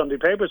through the Sunday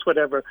papers,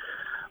 whatever.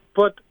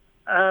 But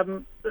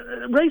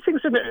racing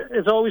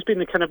has always been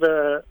a kind of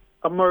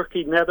a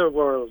murky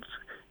netherworld.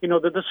 You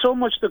know, that there's so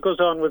much that goes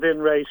on within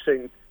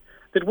racing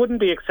that wouldn't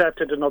be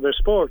accepted in other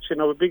sports. You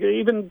know,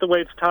 even the way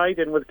it's tied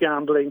in with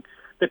gambling,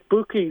 that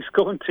bookies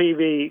go on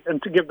TV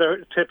and to give their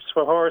tips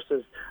for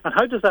horses. And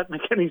how does that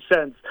make any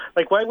sense?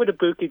 Like, why would a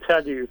bookie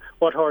tell you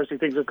what horse he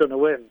thinks is going to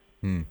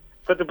win?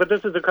 But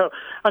this is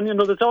and, you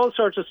know, there's all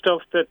sorts of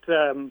stuff that,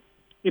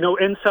 you know,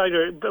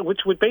 which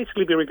would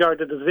basically be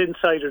regarded as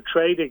insider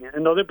trading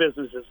in other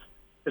businesses,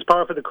 is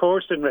par for the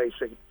course in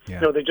racing. Yeah.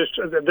 You know,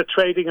 the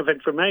trading of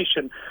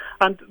information.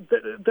 And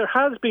there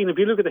has been, if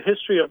you look at the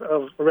history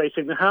of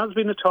racing, there has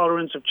been a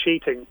tolerance of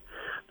cheating.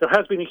 There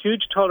has been a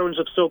huge tolerance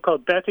of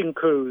so-called betting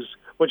coups,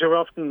 which are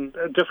often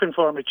a different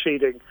form of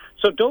cheating.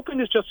 So doping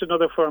is just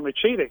another form of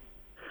cheating.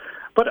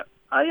 But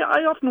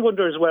I often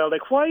wonder as well,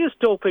 like, why is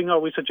doping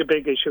always such a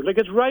big issue? Like,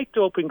 it's right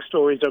doping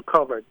stories are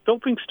covered.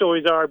 Doping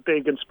stories are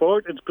big in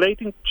sport. It's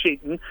blatant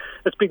cheating.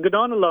 It's been going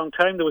on a long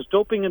time. There was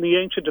doping in the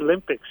ancient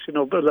Olympics, you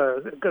know,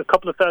 a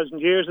couple of thousand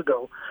years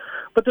ago.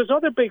 But there's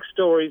other big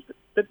stories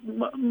that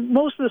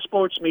most of the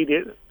sports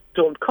media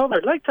don't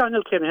cover, like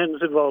Daniel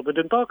Kinahan's involvement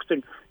in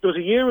boxing. It was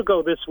a year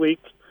ago this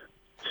week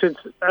since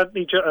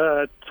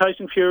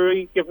Tyson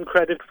Fury given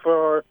credit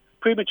for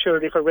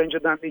prematurely for arranging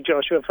the Anthony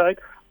Joshua fight.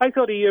 I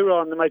thought a year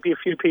on there might be a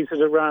few pieces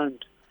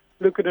around,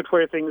 looking at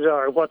where things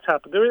are, what's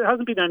happened. There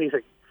hasn't been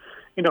anything.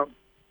 You know,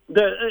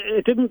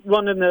 it didn't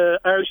run in the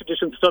Irish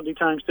edition of the Sunday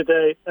Times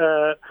today,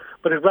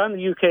 but it ran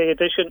the UK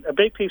edition. A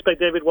big piece by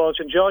David Walsh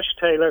and Josh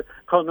Taylor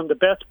calling him the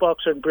best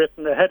boxer in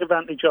Britain, ahead of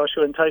Anthony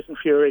Joshua and Tyson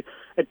Fury.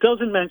 It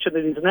doesn't mention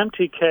that he's an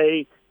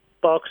MTK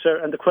boxer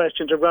and the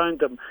questions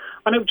around him.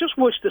 And I just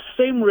wish the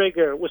same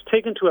rigour was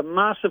taken to a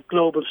massive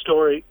global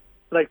story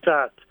like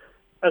that,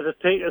 as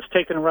it's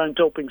taken around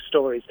doping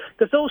stories.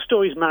 Because those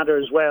stories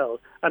matter as well,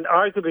 and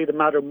arguably they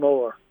matter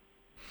more.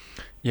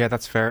 Yeah,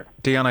 that's fair.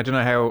 Dion, I don't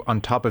know how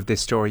on top of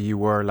this story you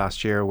were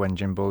last year when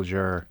Jim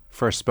Bulger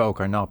first spoke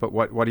or not, but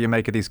what do you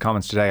make of these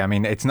comments today? I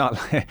mean, it's not,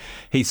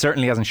 he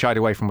certainly hasn't shied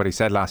away from what he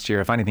said last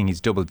year. If anything, he's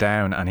doubled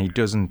down, and he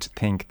doesn't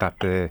think that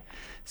the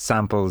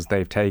samples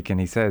they've taken,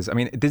 he says, I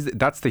mean,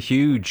 that's the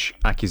huge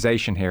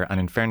accusation here,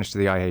 and in fairness to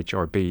the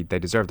IHRB, they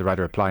deserve the right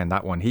to reply on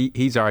that one.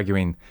 He's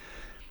arguing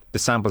the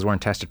samples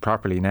weren't tested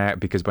properly now,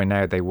 because by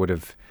now they would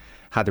have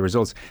had the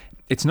results.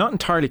 It's not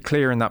entirely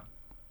clear in that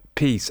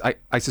piece.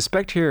 I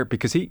suspect here,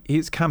 because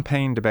he's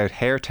campaigned about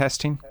hair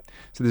testing.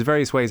 So there's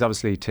various ways,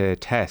 obviously, to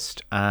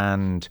test,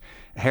 and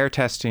hair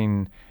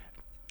testing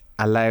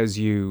allows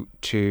you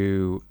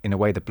to, in a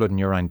way that blood and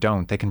urine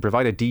don't, they can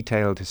provide a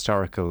detailed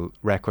historical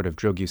record of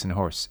drug use in a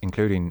horse,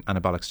 including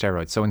anabolic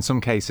steroids. So in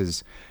some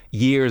cases,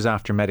 years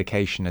after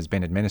medication has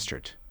been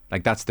administered,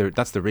 like that's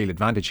the real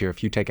advantage here.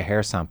 If you take a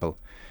hair sample,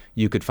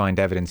 you could find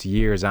evidence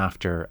years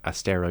after a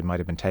steroid might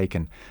have been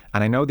taken.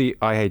 And I know the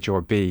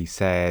IHRB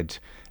said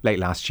late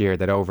last year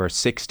that over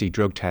 60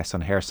 drug tests on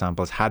hair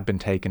samples had been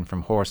taken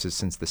from horses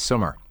since the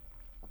summer,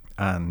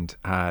 and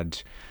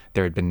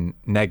there had been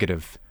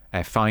negative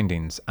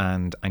findings.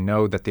 And I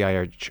know that the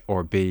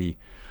IHRB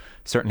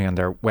certainly on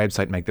their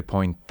website make the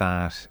point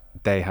that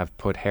they have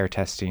put hair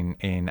testing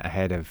in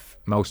ahead of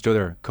most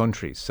other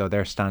countries, so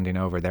they're standing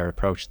over their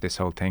approach to this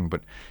whole thing.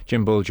 But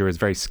Jim Bulger is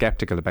very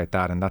sceptical about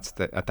that, and that's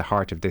at the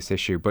heart of this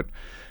issue. But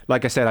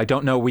like I said, I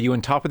don't know, were you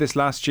on top of this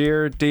last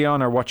year,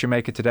 Dion, or what you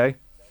make it today?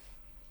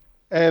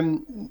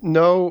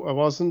 No, I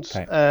wasn't.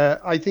 Okay.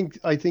 I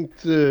think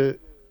the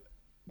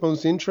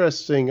most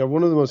interesting, or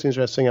one of the most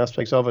interesting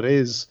aspects of it,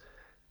 is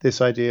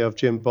this idea of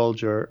Jim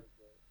Bulger,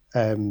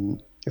 a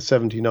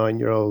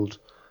 79-year-old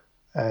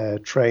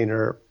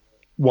trainer,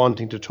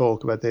 wanting to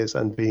talk about this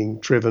and being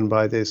driven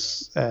by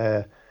this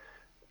kind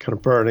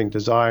of burning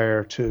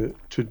desire to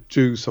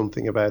do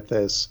something about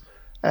this.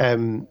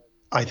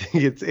 I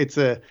think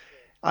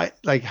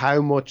it's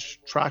how much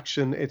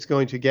traction it's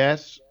going to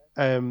get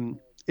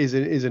is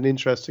an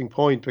interesting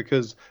point,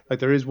 because like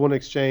there is one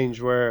exchange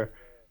where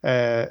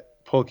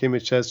Paul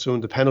Kimmage says to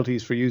him the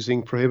penalties for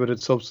using prohibited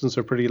substance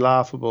are pretty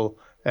laughable.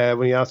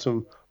 When he asks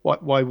him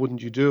why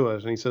wouldn't you do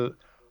it, and he said,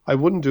 I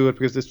wouldn't do it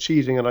because it's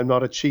cheating and I'm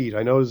not a cheat.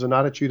 I know there's an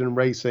attitude in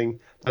racing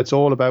that's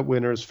all about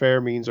winners,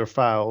 fair means or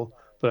foul,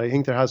 but I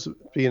think there has to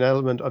be an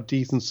element of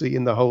decency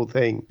in the whole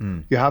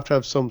thing. You have to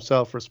have some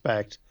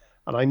self-respect,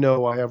 and I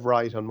know I have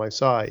right on my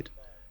side.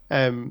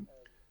 Now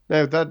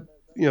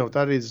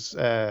that is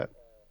a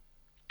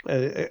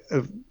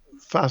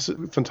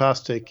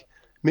fantastic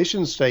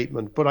mission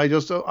statement, but I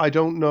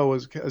don't know,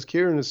 as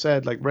Kieran has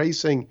said, like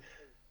racing,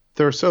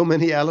 there are so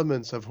many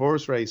elements of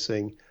horse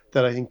racing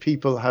that I think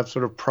people have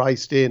sort of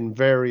priced in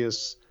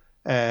various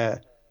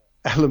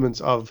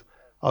elements of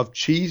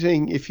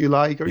cheating, if you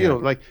like, or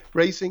like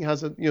racing has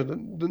the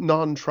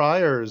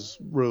non-triers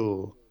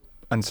rule.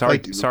 And sorry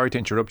to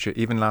interrupt you.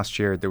 Even last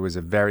year, there was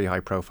a very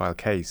high-profile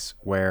case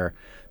where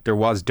there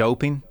was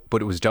doping,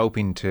 but it was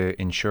doping to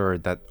ensure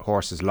that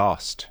horses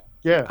lost.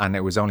 Yeah, and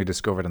it was only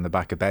discovered on the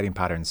back of betting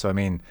patterns. So I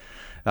mean,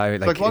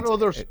 what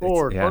other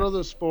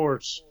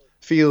sport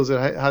feels it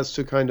has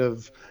to kind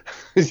of,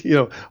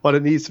 what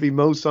it needs to be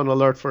most on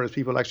alert for is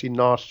people actually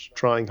not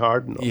trying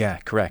hard enough. Yeah,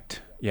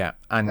 correct. Yeah,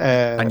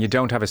 and you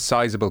don't have a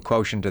sizable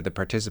quotient of the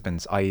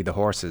participants, i.e. the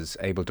horses,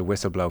 able to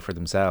whistleblow for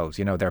themselves.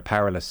 They're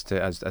powerless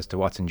as to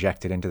what's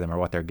injected into them or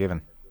what they're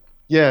given.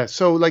 Yeah,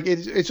 so like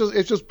it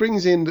just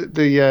brings in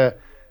the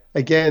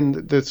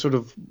again the sort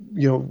of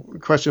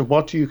question of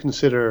what do you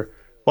consider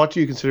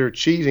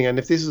cheating, and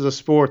if this is a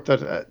sport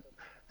that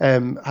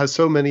has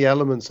so many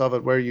elements of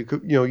it where you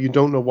could you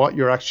don't know what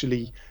you're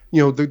actually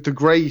the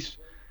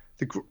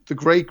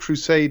great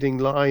crusading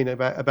line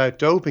about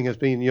doping has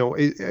been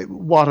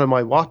what am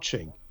I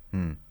watching?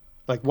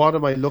 Like what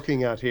am I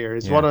looking at here?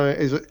 Is what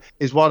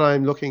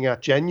I'm looking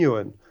at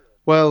genuine?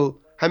 Well,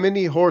 how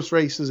many horse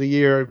races a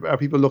year are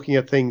people looking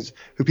at things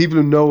people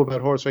who know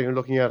about horse racing are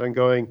looking at and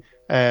going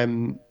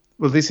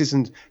well, this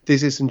isn't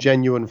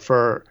genuine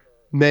for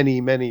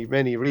many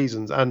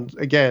reasons. And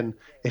again,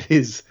 it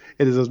is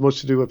as much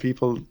to do with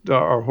people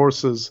or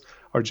horses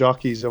or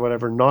jockeys or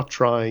whatever not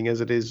trying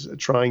as it is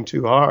trying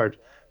too hard.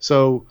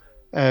 So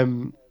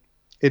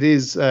it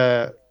is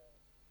I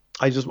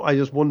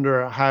just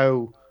wonder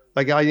how,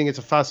 like, I think it's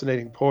a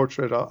fascinating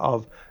portrait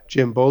of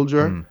Jim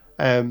Bulger,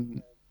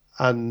 and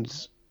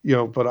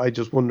but I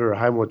just wonder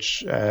how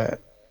much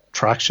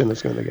traction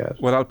it's going to get.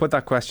 Well, I'll put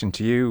that question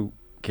to you,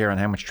 Kieran,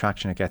 how much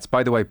traction it gets.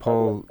 By the way,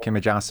 Paul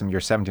Kimmage asked him, you're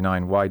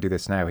 79, why do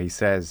this now? He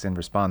says in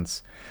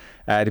response,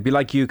 it'd be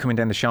like you coming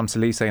down the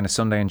Champs-Élysées on a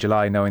Sunday in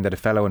July knowing that a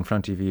fellow in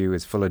front of you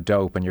is full of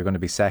dope and you're going to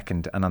be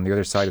second, and on the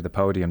other side of the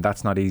podium,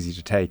 that's not easy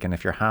to take, and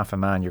if you're half a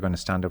man, you're going to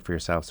stand up for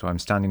yourself. So I'm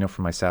standing up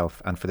for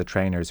myself and for the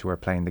trainers who are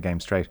playing the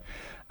game straight.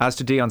 As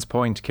to Dion's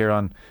point,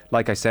 Kieran,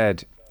 like I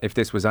said, if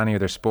this was any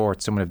other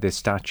sport, someone of this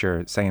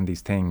stature saying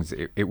these things,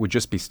 it would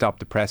just be stop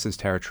the presses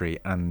territory,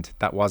 and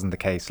that wasn't the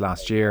case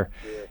last year.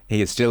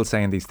 He is still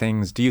saying these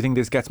things. Do you think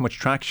this gets much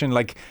traction?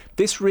 Like,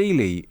 this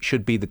really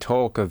should be the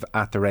talk of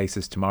At the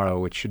Races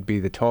tomorrow. It should be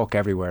the talk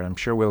everywhere. I'm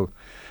sure we'll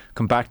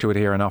come back to it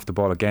here and Off the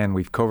Ball again.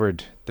 We've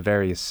covered the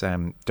various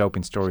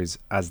doping stories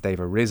as they've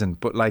arisen,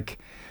 but like,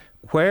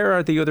 where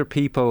are the other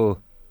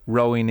people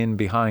rowing in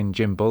behind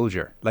Jim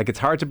Bulger? Like, it's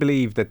hard to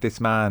believe that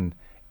this man,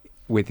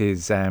 with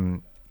his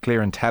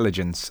clear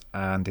intelligence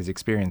and his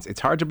experience,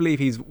 it's hard to believe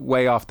he's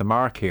way off the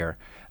mark here,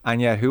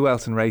 and yet who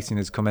else in racing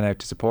is coming out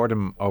to support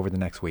him over the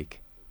next week?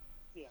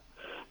 Yeah,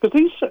 but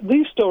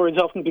these stories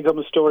often become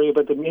a story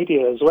about the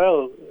media as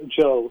well,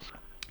 Joe.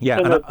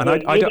 Yeah,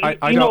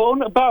 I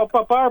don't. Bar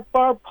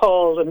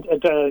Paul and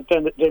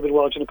David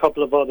Walsh and a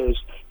couple of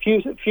others,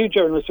 few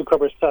journalists who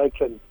cover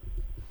cycling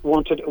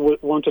wanted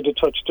to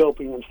touch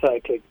doping in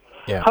cycling.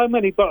 Yeah. How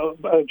many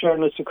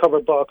journalists who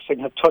cover boxing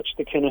have touched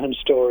the Kinahan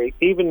story,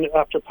 even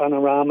after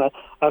Panorama,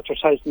 after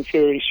Tyson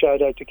Fury's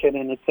shout out to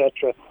Kinahan,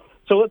 etc.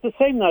 So at the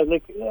same now,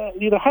 there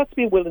has to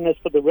be a willingness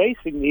for the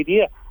racing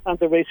media and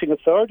the racing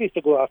authorities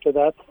to go after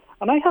that,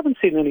 and I haven't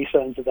seen any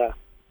signs of that.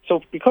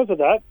 So because of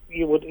that,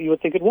 you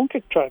would think it won't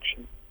get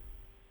traction.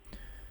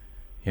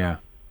 Yeah,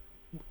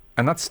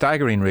 and that's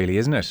staggering, really,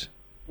 isn't it?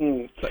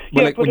 Well,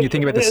 when you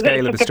think about the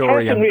scale of the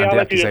story and the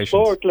accusations.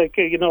 Sport,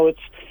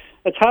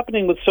 it's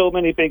happening with so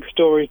many big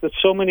stories that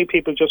so many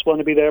people just want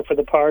to be there for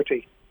the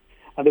party,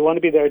 and they want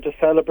to be there to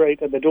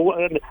celebrate, and they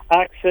don't. And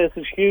access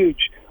is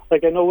huge.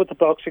 Like I know with the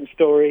boxing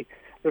story,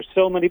 there's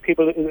so many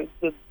people.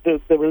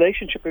 The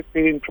relationship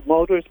between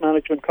promoters,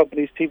 management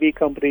companies, TV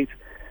companies,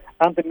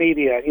 and the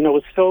media,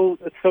 it's so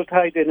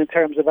tied in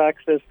terms of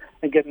access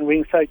and getting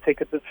ringside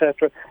tickets,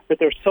 etc. That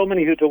there's so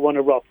many who don't want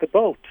to rock the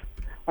boat,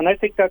 and I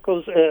think that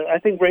goes. I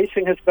think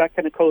racing has that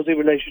kind of cozy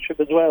relationship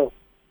as well.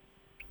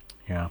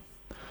 Yeah.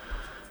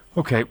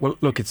 Okay. Well,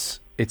 look, it's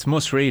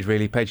must read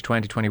really. Page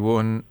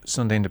 2021,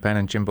 Sunday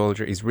Independent. Jim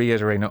Bolger. He's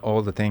reiterating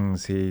all the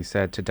things he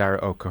said to Dara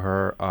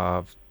O'Cahir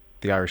of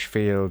the Irish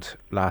Field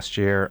last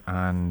year,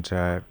 and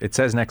it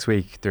says next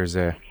week there's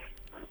a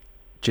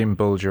Jim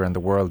Bolger and the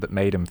world that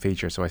made him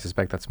feature, so I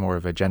suspect that's more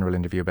of a general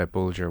interview about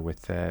Bolger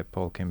with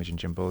Paul Kimmage and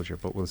Jim Bolger,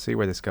 but we'll see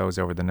where this goes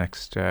over the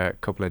next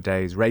couple of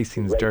days.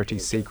 Racing's dirty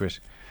secret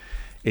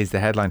is the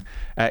headline.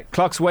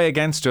 Clock's way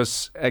against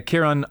us.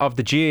 Kieran, of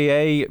the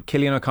GAA,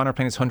 Cillian O'Connor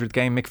playing his 100th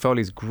game. Mick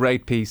Foley's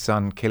great piece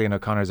on Cillian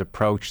O'Connor's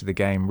approach to the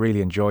game.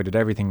 Really enjoyed it.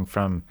 Everything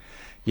from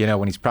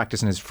when he's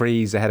practicing his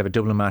freeze ahead of a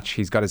Dublin match,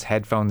 he's got his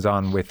headphones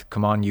on with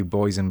 "Come On You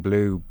Boys in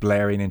Blue"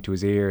 blaring into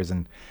his ears,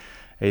 and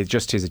it's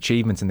just his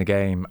achievements in the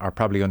game are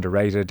probably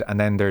underrated. And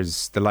then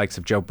there's the likes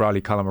of Joe Brawley,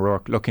 Colin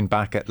O'Rourke. Looking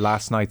back at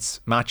last night's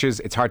matches,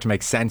 it's hard to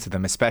make sense of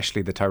them,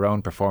 especially the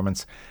Tyrone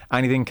performance.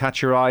 Anything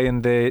catch your eye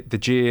in the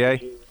GAA?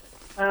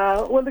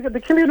 Well, the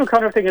Cillian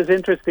O'Connor thing is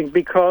interesting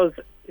because,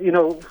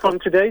 from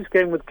today's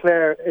game with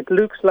Clare, it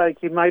looks like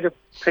he might have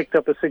picked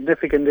up a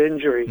significant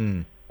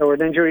injury. Or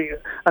an injury,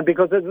 and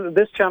because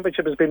this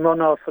championship has been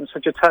run off on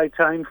such a tight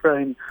time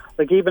frame,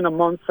 like even a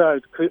month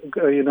out could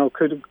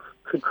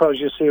cause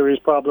you serious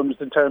problems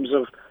in terms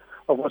of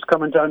what's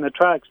coming down the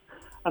tracks.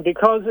 And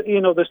because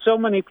there's so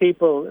many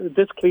people,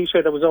 this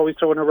cliche that was always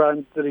thrown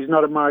around that he's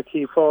not a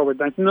marquee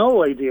forward, I have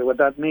no idea what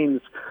that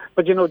means.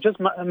 But just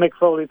Mick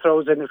Foley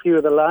throws in a few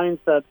of the lines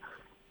that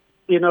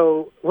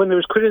when there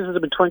was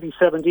criticism in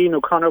 2017,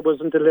 O'Connor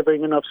wasn't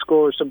delivering enough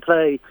scores and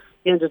play.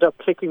 He ended up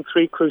kicking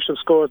 3 crucial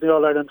scores in the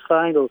All-Ireland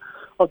final.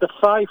 Of the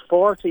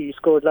 540 he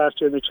scored last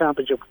year in the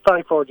championship,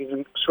 540 is an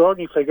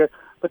extraordinary figure,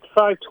 but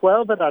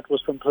 512 of that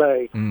was from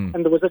play. And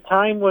there was a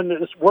time when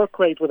his work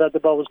rate without the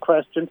ball was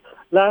questioned.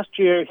 Last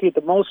year he had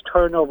the most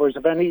turnovers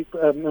of any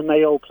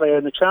Mayo player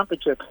in the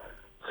championship.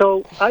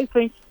 So I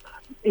think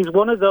he's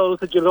one of those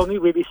that you'll only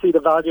really see the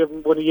value of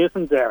him when he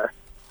isn't there.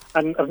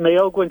 And if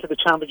Mayo go into the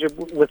championship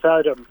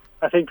without him,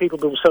 I think people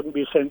will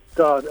suddenly be saying,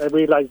 God, I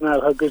realise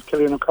now how good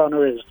Cillian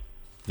O'Connor is.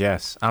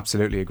 Yes,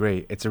 absolutely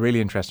agree. It's a really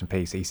interesting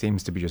piece. He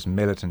seems to be just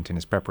militant in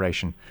his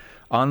preparation.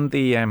 On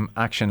the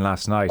action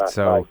last night,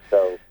 so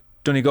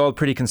Donegal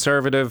pretty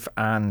conservative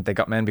and they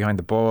got men behind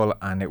the ball,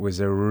 and it was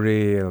a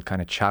real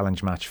kind of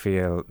challenge match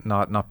feel,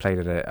 not played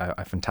at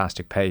a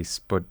fantastic pace.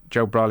 But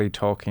Joe Brawley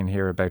talking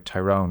here about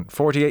Tyrone.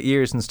 48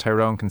 years since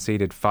Tyrone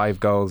conceded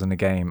 5 goals in a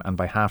game, and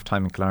by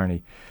half-time in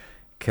Killarney,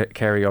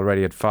 Kerry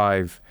already had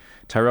 5.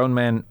 Tyrone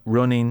men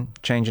running,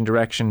 changing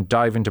direction,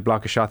 diving to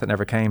block a shot that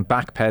never came,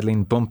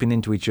 backpedaling, bumping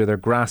into each other,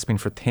 grasping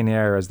for thin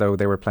air as though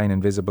they were playing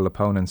invisible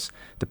opponents.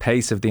 The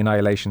pace of the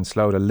annihilation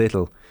slowed a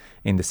little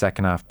in the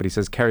second half, but he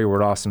says Kerry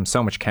were awesome,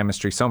 so much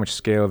chemistry, so much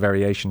skill,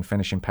 variation,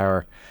 finishing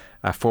power,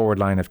 a forward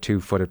line of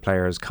 2-footed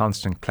players,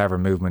 constant clever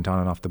movement on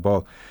and off the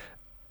ball.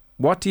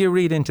 What do you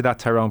read into that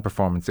Tyrone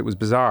performance? It was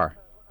bizarre.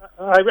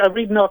 I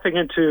read nothing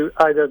into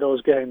either of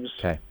those games.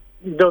 Okay.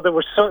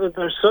 There's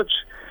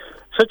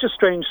such a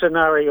strange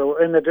scenario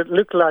in that it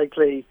looked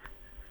likely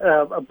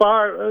if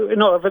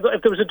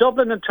there was a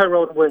Dublin and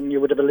Tyrone win,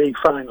 you would have a league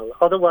final.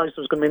 Otherwise,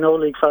 there was going to be no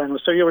league final.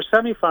 So you were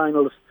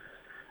semi-finals,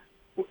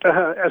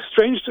 a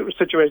strange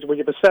situation where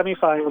you have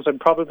semi-finals and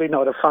probably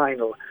not a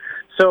final.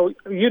 So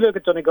you look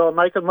at Donegal,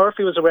 Michael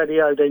Murphy was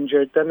already out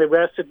injured. Then they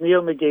rested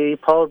Neil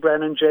McGee, Paul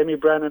Brennan, Jamie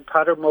Brennan,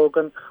 Pater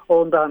Morgan,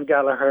 Owen Van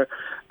Gallagher.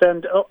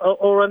 Then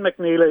Oran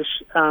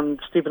McNeilish and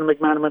Stephen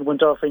McManaman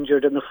went off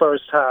injured in the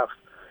first half.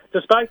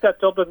 Despite that,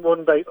 Dublin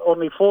won by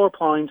only 4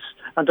 points,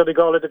 and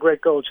Donegal had a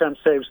great goal chance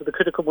save, so they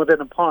could have come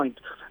within a point.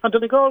 And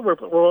Donegal were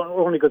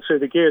only good through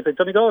the gears. The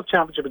Donegal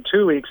championship in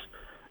 2 weeks,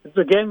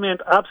 the game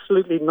meant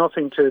absolutely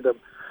nothing to them.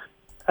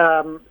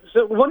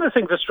 So one of the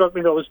things that struck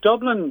me, though, was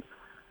Dublin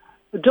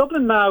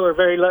now are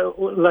very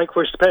like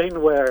where Spain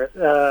were.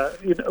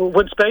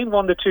 When Spain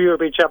won the 2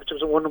 European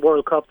Championships and won the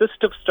World Cup, this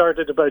stuff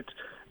started about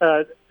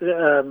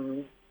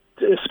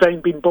Spain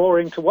being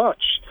boring to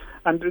watch.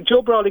 And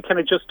Joe Brawley kind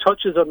of just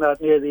touches on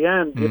that near the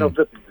end.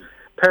 The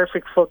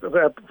perfect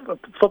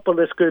football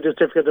is good is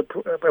difficult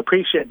to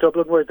appreciate.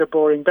 Dublin were at their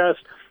boring best.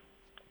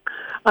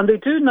 And they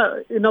do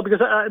know,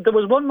 because there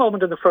was one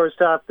moment in the first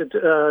half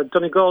that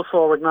Donegal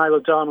forward Niall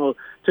O'Donnell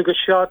took a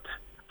shot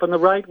from the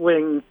right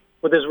wing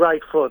with his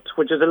right foot,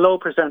 which is a low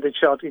percentage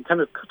shot. He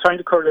kind of trying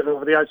to curl it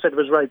over the outside of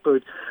his right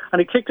boot. And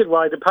he kicked it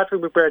wide, and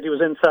Patrick McBrearty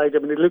was inside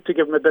him, and he looked to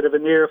give him a bit of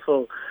an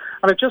earful.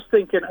 And I'm just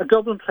thinking, a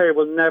Dublin player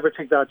will never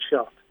take that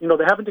shot.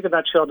 They haven't taken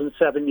that shot in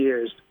 7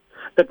 years.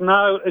 That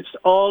now it's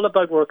all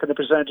about working the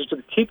percentage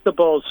to keep the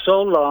ball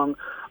so long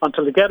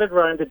until they get it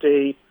round the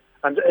D,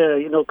 And,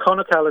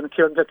 Connachal and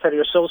Kieran Kelly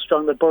are so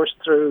strong that burst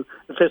through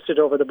and fisted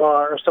over the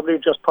bar, or somebody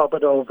just pop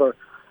it over.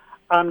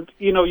 And,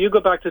 you go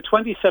back to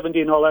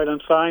 2017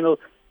 All-Ireland final,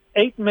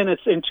 8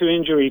 minutes into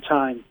injury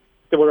time,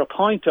 they were a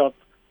point up,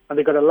 and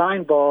they got a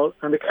line ball,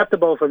 and they kept the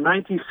ball for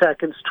 90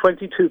 seconds,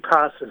 22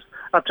 passes,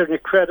 after an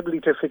incredibly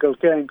difficult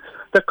game.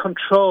 The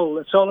control,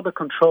 it's all about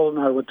control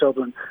now with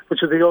Dublin,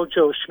 which is the old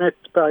Joe Schmidt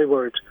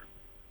byword,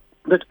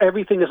 that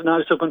everything is now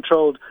so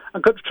controlled.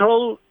 And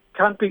control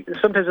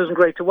sometimes isn't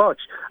great to watch.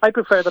 I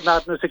prefer the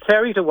madness of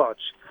Kerry to watch.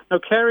 Now,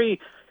 Kerry,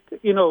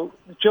 Joe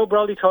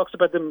Brolly talks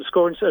about them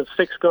scoring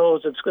 6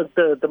 goals. It's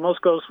the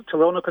most goals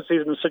Tyrone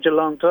conceded in such a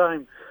long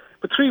time.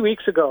 But 3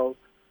 weeks ago,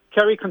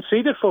 Kerry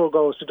conceded 4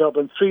 goals to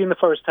Dublin, 3 in the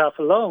first half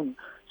alone.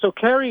 So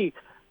Kerry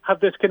have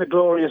this kind of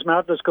glorious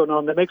madness going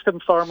on that makes them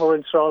far more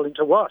enthralling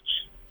to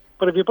watch.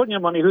 But if you're putting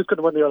your money, who's going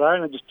to win the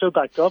All-Ireland, you still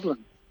back Dublin.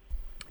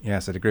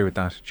 Yes, I'd agree with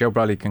that. Joe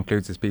Brolly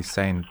concludes his piece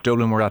saying,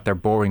 Dublin were at their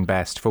boring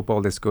best.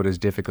 Football this good is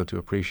difficult to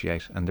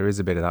appreciate. And there is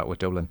a bit of that with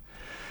Dublin.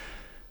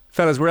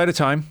 Fellas, we're out of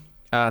time.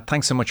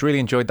 Thanks so much. Really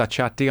enjoyed that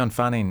chat. Dion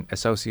Fanning,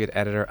 Associate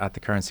Editor at The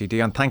Currency.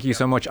 Dion, thank you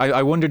so much.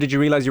 I wonder, did you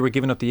realise you were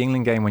giving up the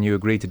England game when you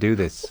agreed to do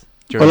this?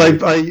 Well,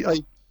 I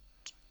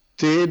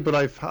did, but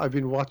I've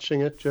been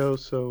watching it, Joe.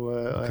 So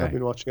okay. I have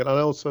been watching it, and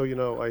also,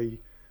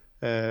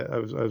 I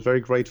was very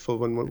grateful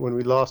when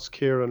we lost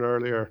Kieran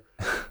earlier.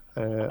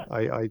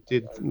 I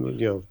did,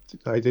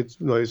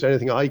 is there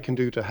anything I can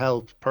do to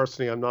help?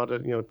 Personally, I'm not,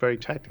 very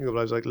technical, but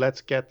I was like,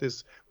 let's get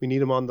this. We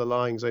need him on the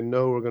lines. I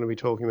know we're going to be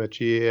talking about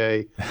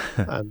GAA,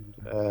 and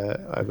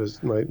I was,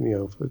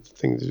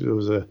 things. There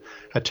was a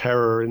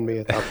terror in me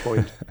at that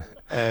point.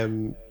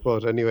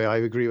 But anyway, I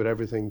agree with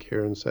everything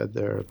Kieran said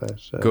there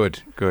about.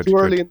 Good. Too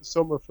early in the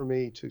summer for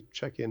me to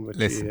check in with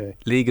GAA.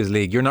 League is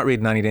league. You're not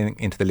reading anything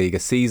into the league. A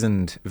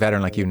seasoned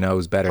veteran like you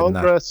knows better than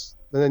that.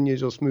 And then you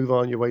just move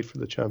on. You wait for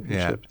the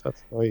championship. Yeah.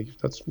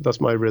 That's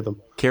my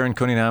rhythm. Kieran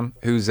Cunningham,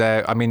 who's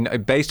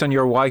based on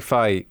your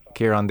Wi-Fi,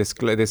 Kieran, this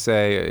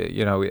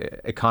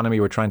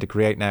economy we're trying to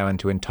create now and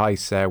to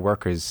entice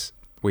workers,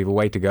 we've a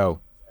way to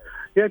go.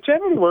 Yeah, it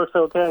generally works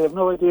okay. I have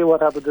no idea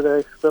what happened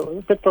today. So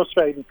a bit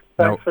frustrating.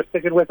 Thanks for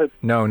sticking with it.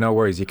 No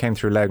worries. You came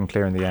through loud and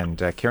clear in the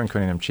end. Kieran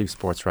Cunningham, Chief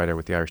Sports Writer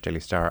with the Irish Daily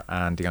Star,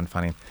 and Dion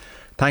Fanning.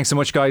 Thanks so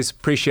much, guys.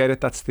 Appreciate it.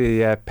 That's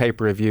the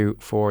paper review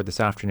for this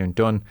afternoon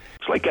done.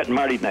 It's like getting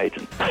married,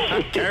 Nathan.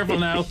 Careful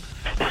now.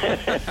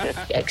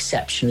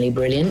 Exceptionally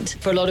brilliant.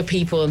 For a lot of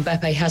people,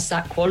 Mbappe has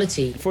that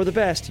quality. For the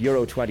best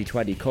Euro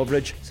 2020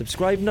 coverage,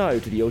 subscribe now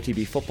to the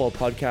OTB Football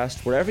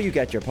Podcast wherever you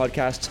get your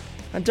podcasts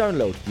and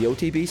download the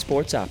OTB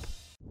Sports app.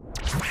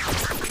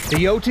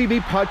 The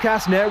OTB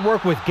Podcast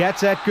Network with Get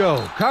Set Go.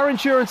 Car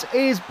insurance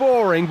is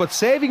boring, but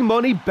saving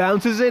money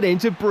bounces it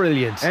into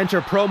brilliance.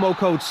 Enter promo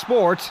code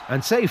SPORT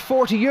and save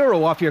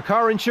 €40 off your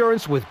car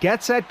insurance with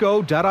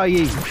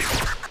getsetgo.ie.